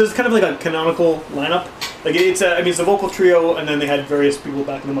there's kind of like a canonical lineup. It's a vocal trio, and then they had various people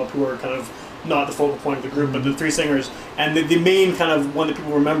backing them up who are kind of not the focal point of the group, but the three singers. And the main kind of one that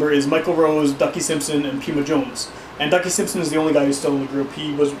people remember is Michael Rose, Ducky Simpson, and Puma Jones. And Ducky Simpson is the only guy who's still in the group.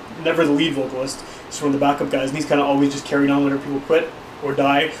 He was never the lead vocalist. He's one of the backup guys, and he's kind of always just carried on whenever people quit or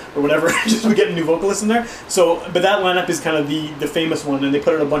die or whatever, just we get new vocalists in there. So, but that lineup is kind of the famous one, and they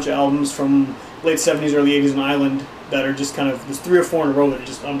put out a bunch of albums from late 70s, early 80s in Ireland that are just kind of, there's 3 or 4 in a row that are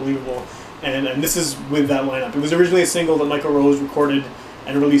just unbelievable. And this is with that lineup. It was originally a single that Michael Rose recorded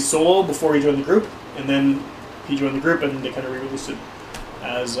and released solo before he joined the group, and then he joined the group and they kind of re-released it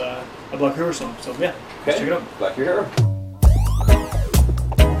as a Black Uhuru song. So yeah, let's check it out. Black Uhuru.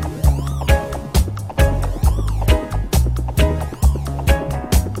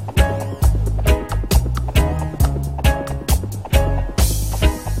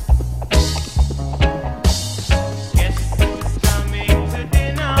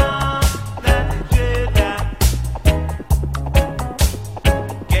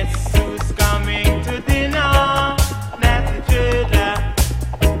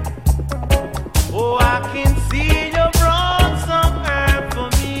 Oh, I can see your brother.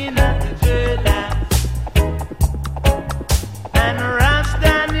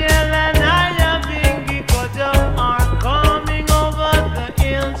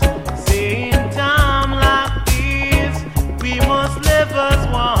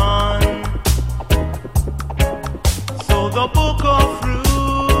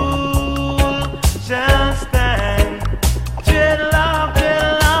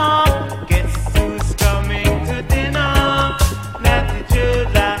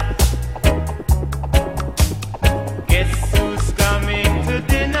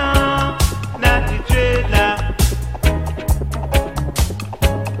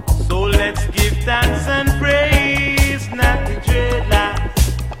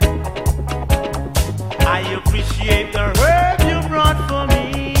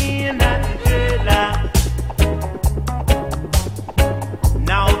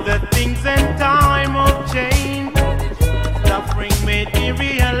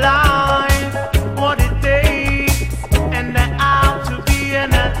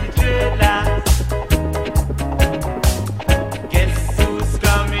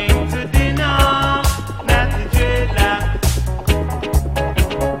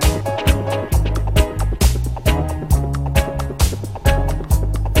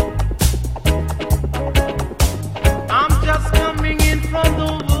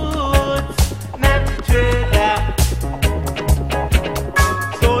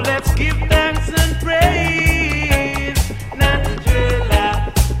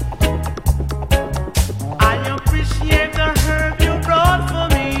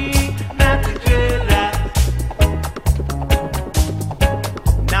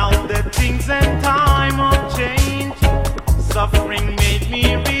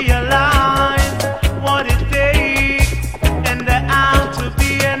 made me realize what it takes and the how to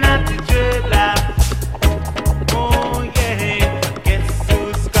be an attitude life. Oh yeah, guess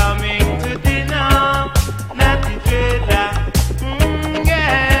who's coming to dinner? Natty Dreadlock.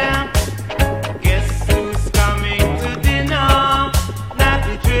 Yeah. Guess who's coming to dinner?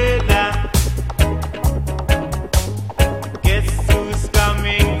 Natty Dreadlock. Guess who's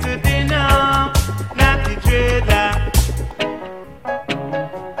coming to dinner? Natty Dreadlock.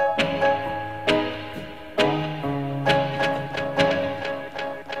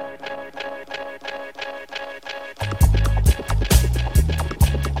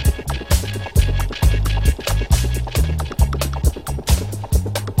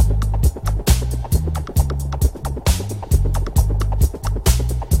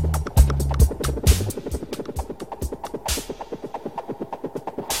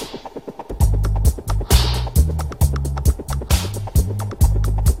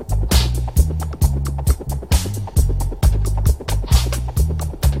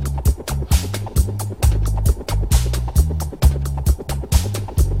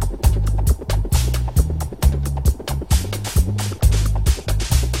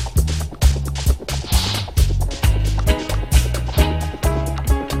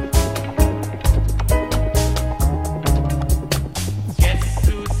 Guess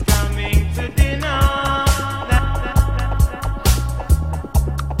who's coming to dinner?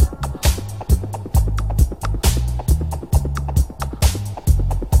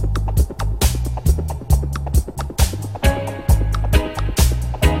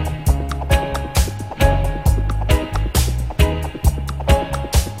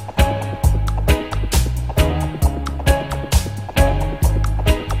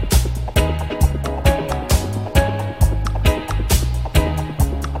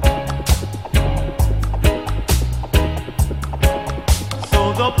 So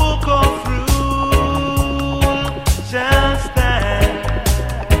the book of rules shall stand.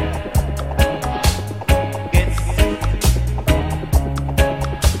 Guess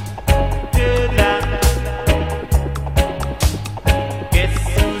Guess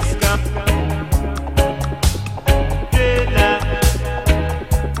who's coming?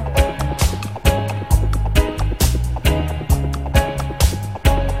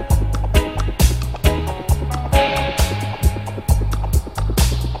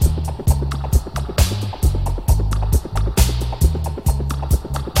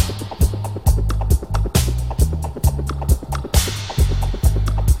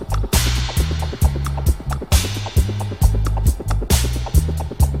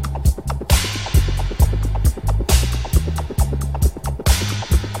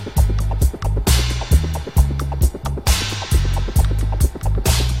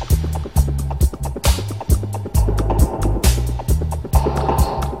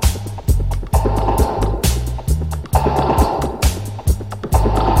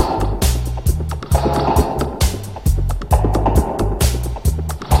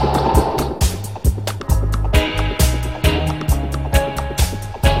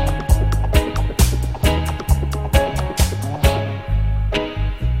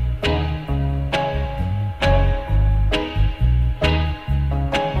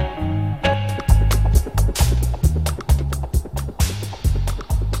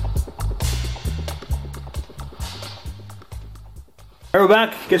 Alright, we're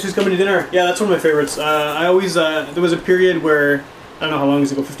back. Guess who's coming to dinner? Yeah, that's one of my favorites. I always there was a period where I don't know how long it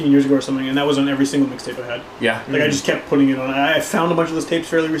was ago, 15 years ago or something, and that was on every single mixtape I had. Yeah. Like I just kept putting it on. I found a bunch of those tapes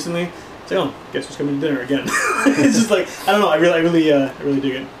fairly recently. It's like, oh, guess who's coming to dinner again? It's just like I don't know. I really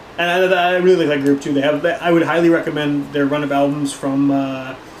dig it, and I really like that group too. I would highly recommend their run of albums from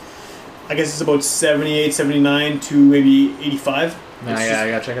I guess it's about 78, 79 to maybe 85. Yeah, I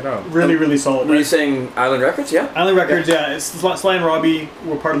gotta check it out. Really, really solid. Were you saying Island Records? Yeah. Island Records, yeah. It's Sly and Robbie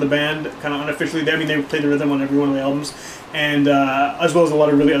were part of the band, kind of unofficially. I mean, they played the rhythm on every one of the albums, and as well as a lot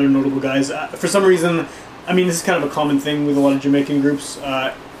of really other notable guys. For some reason, I mean, this is kind of a common thing with a lot of Jamaican groups.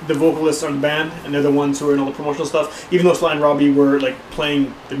 The vocalists are the band, and they're the ones who are in all the promotional stuff. Even though Sly and Robbie were like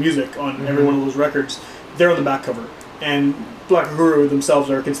playing the music on every one of those records, they're on the back cover. And Black Uhuru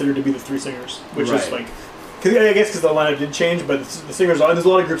themselves are considered to be the three singers, which is like. I guess because the lineup did change, but the singers, there's a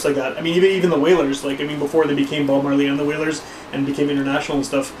lot of groups like that. I mean, even the Wailers, like, I mean, before they became Bob Marley and the Wailers and became international and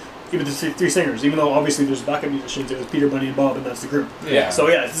stuff, even the three singers, even though obviously there's backup musicians. It was Peter, Bunny, and Bob, and that's the group. Yeah. So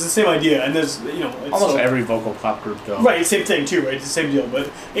yeah, it's the same idea, and there's it's almost every vocal pop group though. Right, same thing too, right? It's the same deal. But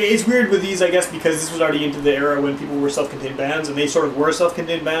it's weird with these, I guess, because this was already into the era when people were self-contained bands, and they sort of were a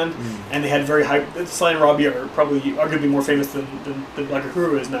self-contained band, and they had very high. Sly and Robbie are probably arguably more famous than Black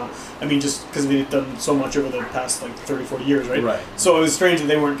Uhuru is now. I mean, just because they've done so much over the past like 30, 40 years, right? Right. So it was strange that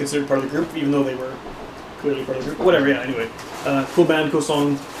they weren't considered part of the group, even though they were clearly part of the group. Whatever, yeah. Anyway, cool band, cool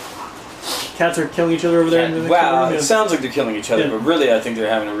song. Cats are killing each other over there. In the Wow, corner, it sounds like they're killing each other, but really, I think they're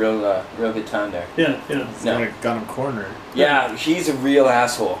having a real good time there. Yeah. No. Got him cornered. Yeah, he's a real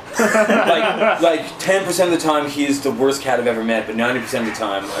asshole. like 10% of the time, he's the worst cat I've ever met, but 90% of the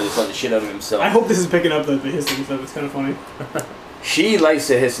time, I just love the shit out of him. So I hope this is picking up the hissing stuff. It's kind of funny. she likes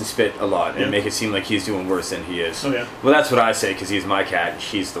to hiss and spit a lot and Yeah. make it seem like he's doing worse than he is. Oh yeah. Well, that's what I say because he's my cat and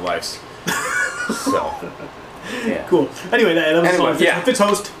she's the wife's. So, yeah. Cool. Anyway, that was Anyway, Fitz, yeah. Fitz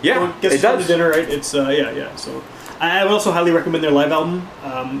host. Yeah, Gets it to does. dinner, right? It's yeah. So I would also highly recommend their live album,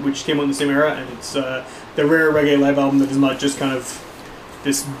 which came out in the same era, and it's the rare reggae live album that is not just kind of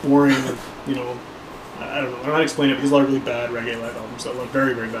this boring, I don't know. I don't know how to explain it. Because a lot of really bad reggae live albums, so like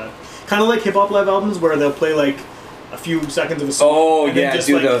very very bad. Kind of like hip hop live albums where they'll play like a few seconds of a song. Oh, and yeah, then just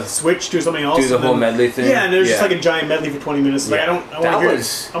do like the- switch to something else. Do the and whole then- medley thing. Yeah, and there's just like a giant medley for 20 minutes. Like Yeah. That I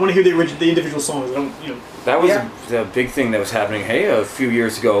was- want to hear the individual songs. I don't. That was Yeah. the big thing that was happening. Hey, a few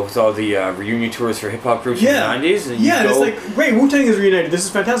years ago with all the reunion tours for hip hop groups Yeah. in the 90s. And you Yeah, and it's go- like, great, Wu-Tang is reunited. This is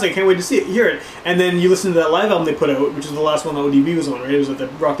fantastic. I can't wait to see it, hear it. And then you listen to that live album they put out, which is the last one that ODB was on, right? It was like the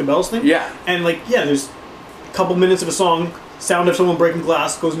Rock the Bells thing. Yeah. And like, there's a couple minutes of a song, sound of someone breaking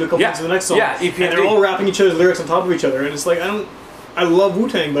glass, goes into a couple minutes of the next song. Yeah, EPMD. And they're all rapping each other's lyrics on top of each other. And it's like, I love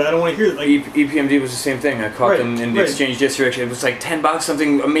Wu-Tang, but I don't want to hear it. Like, EPMD was the same thing. I caught Right, them in the right. Exchange District. It was like $10,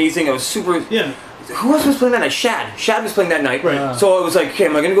 something amazing. I was super. yeah. Who else was playing that night? Shad. Shad was playing that night. Right. So I was like, okay,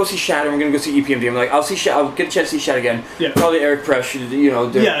 am I gonna go see Shad or am I gonna go see EPMD? I'm like, I'll see Shad. I'll get a chance to see Shad again. Yeah. Probably Eric Presh.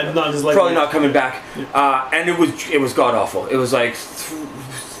 They're Yeah, not as like probably not coming back. And it was god awful. It was like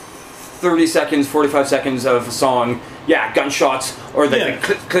 30 seconds, 45 seconds of a song. Yeah, gunshots or the Yeah.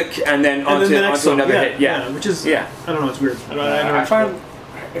 click click and then And onto, then the next onto song, another hit. Yeah. which is, Yeah. I don't know, it's weird. I never I find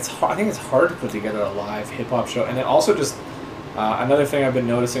I think it's hard to put together a live hip hop show, and then also just another thing I've been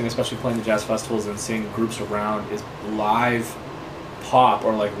noticing, especially playing the jazz festivals and seeing groups around, is live pop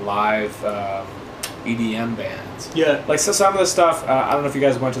or like live EDM bands. Yeah. Like so some of the stuff. I don't know if you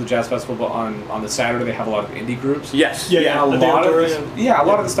guys went to the jazz festival, but on the Saturday they have a lot of indie groups. Yes. Yeah. A the lot of outdoor, a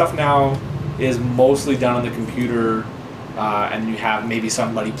lot of the stuff now is mostly done on the computer. And you have maybe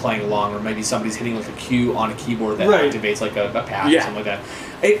somebody playing along, or maybe somebody's hitting like a cue on a keyboard that Right. activates like a pad or Yeah. something like that.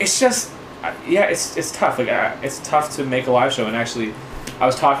 It's just, it's tough. Like it's tough to make a live show. And actually, I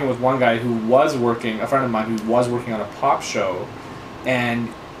was talking with one guy who was working, a friend of mine who was working on a pop show, and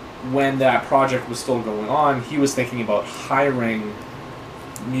when that project was still going on, he was thinking about hiring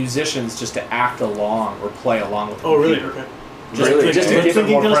musicians just to act along or play along with. The Oh, really? computer. Okay. Really? Just to Lip give it syncing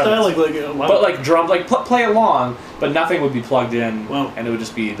more kind of style, presence. wow. But like drum, like play along, but nothing would be plugged in, Wow. and it would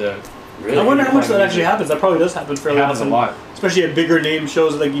just be the. Really? I wonder how much playing that actually music. happens. That probably does happen fairly Happens a often. lot. Especially at bigger name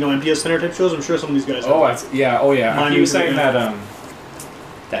shows like, MPS Center type shows. I'm sure some of these guys Oh, have. it's, yeah, oh yeah. Mine He was usually, saying yeah. that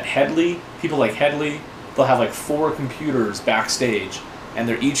that Headley, people like Headley, they'll have like 4 computers backstage, and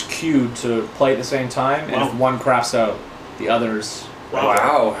they're each queued to play at the same time. And Wow. if one craps out, the others.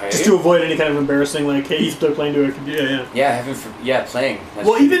 Wow. Hey. Just to avoid any kind of embarrassing, like, hey, he's playing to a computer. Yeah. Playing. That's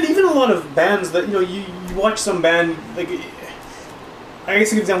Well, even a lot of bands that, you watch some band, like, I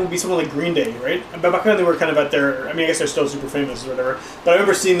guess an example would be someone like Green Day, right? But back when they were kind of at their, I guess they're still super famous or whatever, but I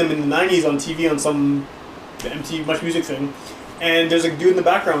remember seeing them in the 90s on TV on some MTV Much Music thing, and there's a dude in the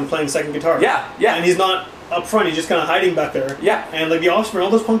background playing second guitar. Yeah, yeah. And he's not up front, he's just kind of hiding back there. Yeah. And like the Offspring, all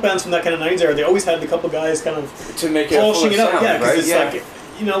those punk bands from that kind of 90s era, they always had a couple guys kind of to make it a polishing fuller it up. sound, Yeah, because right? it's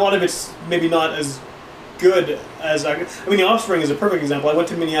Yeah. like, a lot of it's maybe not as good as the Offspring is a perfect example. I went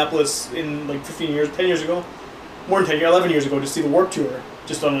to Minneapolis in like 10 years ago, more than 10 years, 11 years ago, to see the Warped Tour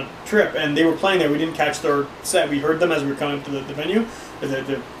just on a trip, and they were playing there. We didn't catch their set. We heard them as we were coming to the venue,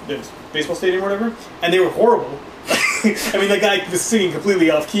 the baseball stadium or whatever, and they were horrible. That guy was singing completely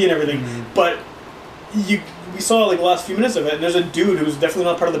off key and everything, but we saw like the last few minutes of it, and there's a dude who's definitely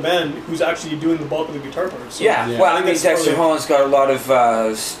not part of the band who's actually doing the bulk of the guitar parts. So Yeah. Well, I mean, that's Dexter probably- Holland's got a lot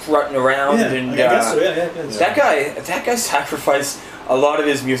of strutting around, Yeah, and I guess so. Yeah. that guy sacrificed a lot of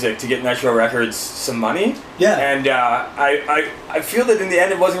his music to get Nitro Records some money. Yeah. And I feel that in the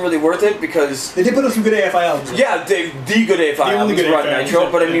end it wasn't really worth it because They did put out some good AFI albums. yeah, the good AFI The only albums good were on AFI Nitro,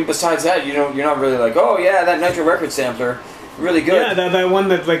 albums, but I yeah. mean besides that, you're not really like, oh yeah, that Nitro Records sampler really good. Yeah, that one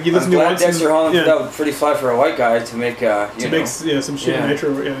that like you listen I'm to glad once. Dexter Holland yeah. put out Pretty Fly for a White Guy to make some shit Yeah.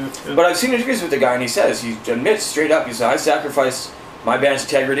 nitro. Yeah. But I've seen interviews with the guy, and he admits straight up, he said, I sacrificed my band's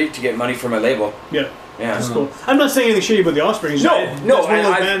integrity to get money for my label. Yeah. Yeah. That's cool. I'm not saying anything shitty about the Offspring. No, that's one of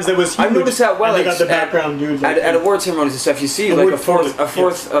those bands that was huge. I've noticed that well. And they got the background dudes. Like, at award ceremonies and stuff, you see like a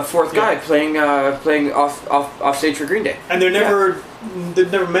fourth guy playing off stage for Green Day. And they're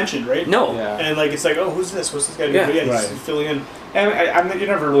never mentioned, right? No. Yeah. And like it's like, oh, who's this? What's this guy doing? Yeah. But yeah, Right. he's filling in. And you're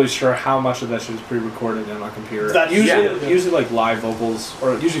never really sure how much of that shit is pre-recorded on a computer. That- Usually like live vocals,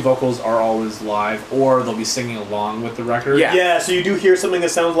 or usually vocals are always live, or they'll be singing along with the record. Yeah. Yeah, so you do hear something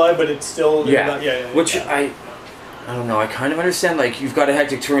that sounds live, but it's still Which I don't know. I kind of understand. Like you've got a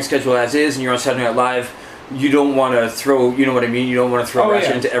hectic touring schedule as is, and you're on Saturday Night Live. You don't want to throw. You know what I mean. You don't want to throw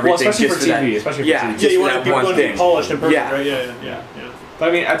ratchet into everything. Well, especially just for that. TV. Especially for Yeah, TV. just yeah, you for want that to one be thing. polished and perfect, Yeah. right? Yeah. But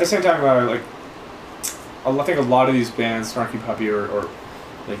I mean, at the same time, I think a lot of these bands, Snarky Puppy or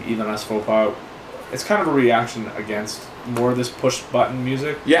like even us Faux Pas, it's kind of a reaction against more of this push button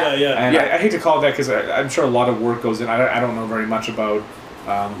music. Yeah. And I hate to call it that because I'm sure a lot of work goes in. I don't know very much about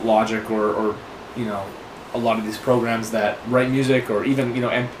Logic or a lot of these programs that write music or even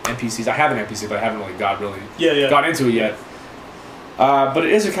MPCs. I have an MPC, but I haven't really got into it yet. But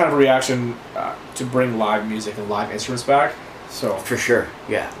it is a kind of a reaction to bring live music and live instruments back. So For sure.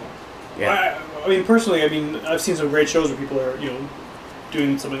 Yeah. I mean, personally, I've seen some great shows where people are,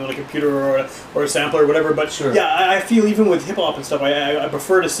 doing something on a computer or a sampler or whatever. But Sure. yeah, I feel even with hip hop and stuff, I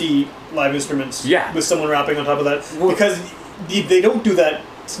prefer to see live instruments. Yeah. With someone rapping on top of that because they don't do that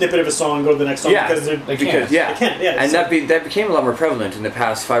snippet of a song and go to the next song because They they can't. can't. Yeah, And that became a lot more prevalent in the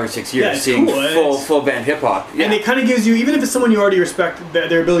past 5 or 6 years. Yeah, it's seeing cool. full band hip hop. Yeah. And it kind of gives you, even if it's someone you already respect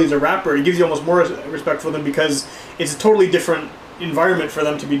their ability as a rapper, it gives you almost more respect for them because it's a totally different environment for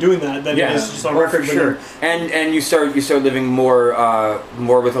them to be doing that than it is just on record. For sure. And you start living more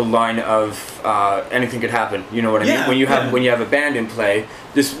with a line of anything could happen. You know what I mean? When you have a band in play,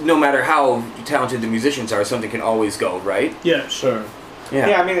 no matter how talented the musicians are, something can always go right. Yeah, sure.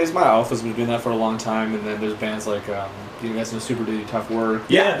 Yeah. I mean, My Alpha's been doing that for a long time, and then there's bands like you guys know Super Duty Tough Work.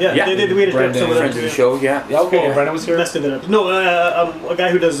 Yeah. We had a Brendan, episode Friends of the show. Yeah. Okay, Brendan was here. Best did that episode. No, a guy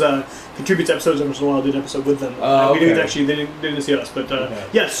who does contributes episodes every once in a while did an episode with them. Oh, we didn't okay. actually they didn't see us, but Okay.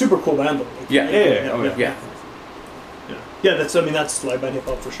 yeah, super cool band though. Yeah. Yeah, that's live band hip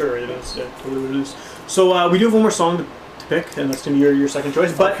hop for sure. That's totally what it is. So we do have one more song to pick, and that's gonna be your second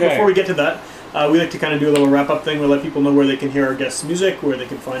choice. But before we get to that, we like to kind of do a little wrap up thing. We'll let people know where they can hear our guests' music, where they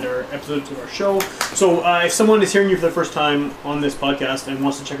can find our episodes of our show. So if someone is hearing you for the first time on this podcast and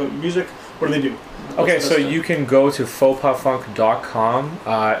wants to check out your music, what do they do? Okay, so you can go to fauxpasfunk.com.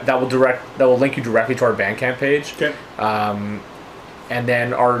 That will link you directly to our Bandcamp page. Okay. And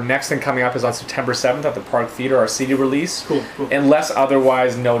then our next thing coming up is on September 7th at the Park Theater, our CD release. Cool. Unless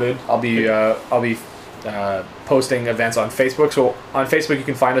otherwise noted, I'll be posting events on Facebook. So on Facebook, you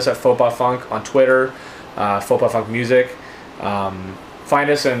can find us at Faux Pas Funk. On Twitter, Faux Pas Funk Music. Find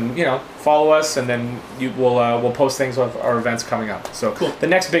us and follow us, and then we'll post things of our events coming up. So Cool. The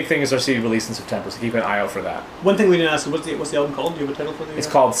next big thing is our CD release in September. So keep an eye out for that. One thing we didn't ask is what's the album called? Do you have a title for the? It's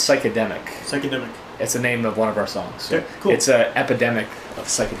called Psychedemic. Psychedemic. It's the name of one of our songs. So Okay, cool. It's an epidemic of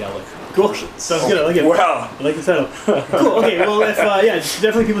psychedelic. Cool. Sounds good. I like it. Wow. I like the title. Cool. Okay. Well, if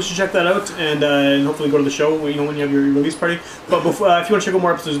definitely people should check that out and hopefully go to the show. When you have your release party. But before, if you want to check out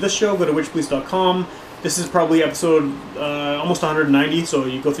more episodes of this show, go to witchpolice.com. This is probably episode almost 190. So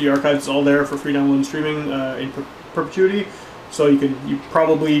you go through the archives; it's all there for free download and streaming in perpetuity. So you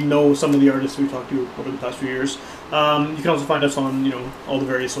probably know some of the artists we talked to over the past few years. You can also find us on all the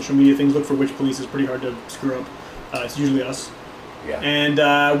various social media things. Look for Witch Police. It's pretty hard to screw up. It's usually us. Yeah.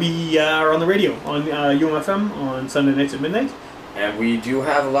 And we are on the radio on UMFM on Sunday nights at midnight. And we do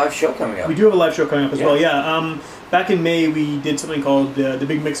have a live show coming up. We do have a live show coming up as well. Yeah. Back in May, we did something called the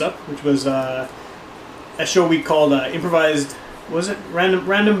Big Mix Up, which was a show we called improvised. Was it random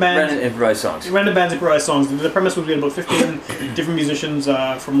bands? Random improvised songs. Random bands improvised songs. The premise was we had about 15 different musicians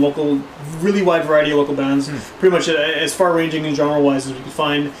from local, really wide variety of local bands, pretty much as far-ranging and genre-wise as we could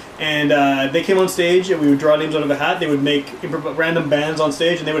find. And they came on stage, and we would draw names out of a hat. They would make random bands on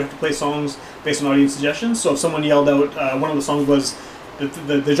stage, and they would have to play songs based on audience suggestions. So if someone yelled out, one of the songs was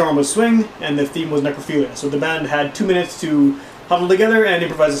the genre was swing, and the theme was necrophilia. So the band had 2 minutes to huddled together and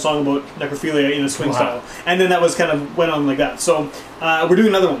improvised a song about necrophilia in a swing style. And then that was kind of went on like that. So we're doing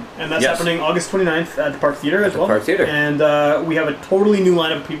another one, and that's happening August 29th at the Park Theatre as well. Park Theatre. And we have a totally new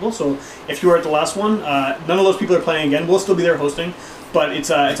lineup of people. So if you were at the last one, none of those people are playing again. We'll still be there hosting. But it's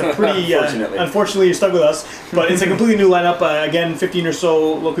a pretty, unfortunately you're stuck with us, but it's a completely new lineup. Again, 15 or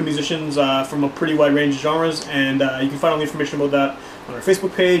so local musicians from a pretty wide range of genres, and you can find all the information about that on our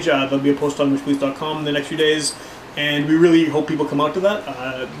Facebook page. There'll be a post on witchpolice.com in the next few days, and we really hope people come out to that.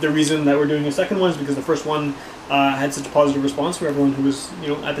 The reason that we're doing a second one is because the first one had such a positive response from everyone who was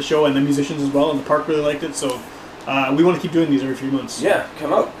at the show, and the musicians as well, and the park really liked it, so we want to keep doing these every 3 months. Yeah,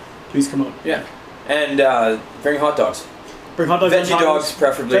 come out. Please come out. Yeah, and bring hot dogs. Bring hot dogs. Veggie dogs,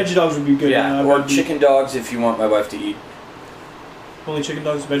 preferably. Veggie dogs would be good. Yeah, or chicken dogs if you want my wife to eat. Only chicken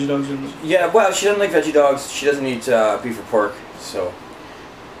dogs, veggie dogs? Yeah, well, she doesn't like veggie dogs. She doesn't eat beef or pork, so...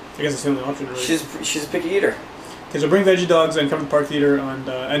 I guess that's the only option, really. She's a picky eater. Okay, so bring veggie dogs and come to Park Theatre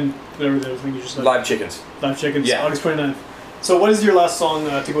and whatever the other thing you just said. Live chickens. Live chickens, yeah. August 29th. So what is your last song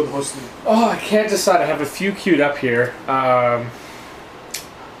to go with the hosting? Oh, I can't decide. I have a few queued up here.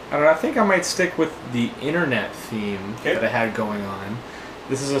 I don't know, I think I might stick with the internet theme that I had going on.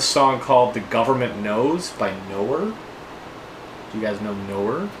 This is a song called The Government Knows by Knower. Do you guys know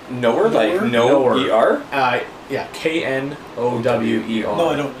Knower? Knower? Like No-E-R? Yeah, K-N-O-W-E-R. No,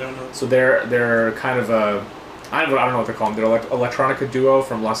 I don't know. So they're kind of a... I don't know what they're called. They're electronica duo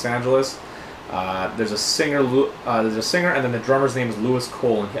from Los Angeles. There's a singer, and then the drummer's name is Lewis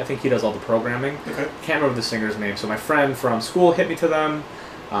Cole, and I think he does all the programming. Okay. Can't remember the singer's name. So my friend from school hit me to them.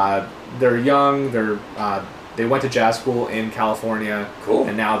 They're young. They went to jazz school in California. Cool.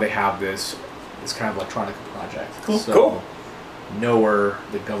 And now they have this kind of electronica project. Cool. So, cool. Knower,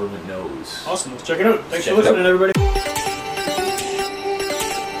 The Government Knows. Awesome. Let's check it out. Thanks for listening, everybody.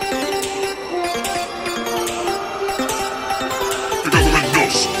 The government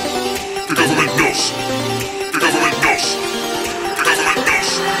knows. The government knows. The government knows. The government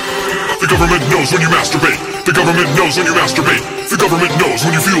knows. The government knows when you masturbate. The government knows when you masturbate. The government knows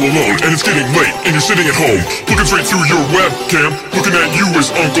when you feel alone and it's getting late and you're sitting at home, looking straight through your webcam. Looking at you is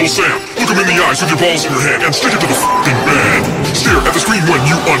Uncle Sam. Look him in the eyes with your balls in your hand and stick it to the f***ing bed. Stare at the screen when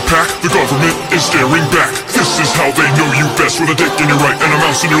you unpack. The government is staring back. This is how they know you best, with a dick in your right and a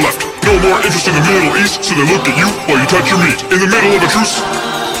mouse in your left. No more interest in the Middle East, so they look at you while you touch your meat. In the middle of a truce,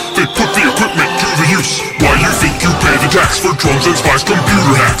 they put the equipment to the use. Why you think you pay the tax for drones and spies,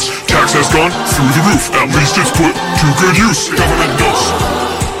 computer hacks? Tax has gone through the roof, at least it's put to good use. The government knows.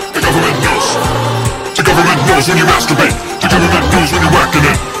 The government knows. The government knows when you masturbate. The government knows when you're whacking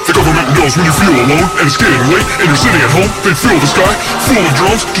it. The government knows when you feel alone and it's getting late and you're sitting at home. They fill the sky full of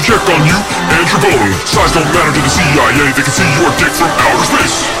drones to check on you and your bone. Size don't matter to the CIA, they can see your dick from outer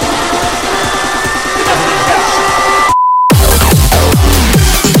space.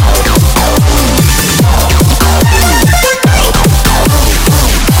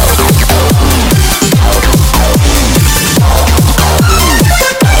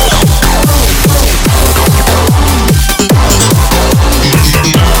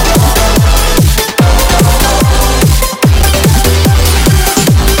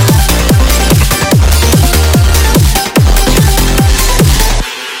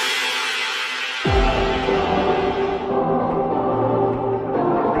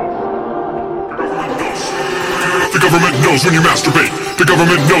 The government knows when you masturbate. The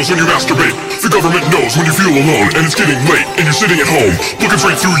government knows when you masturbate. The government knows when you feel alone and it's getting late and you're sitting at home, looking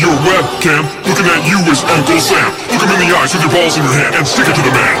straight through your webcam. Looking at you is Uncle Sam. Look him in the eyes with your balls in your hand and stick it to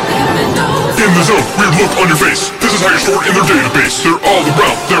the man. In the zone, weird look on your face. This is how you're stored in their database. They're all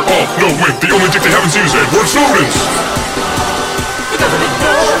around, they're all knowing. The only dick they haven't seen is Edward Snowden's.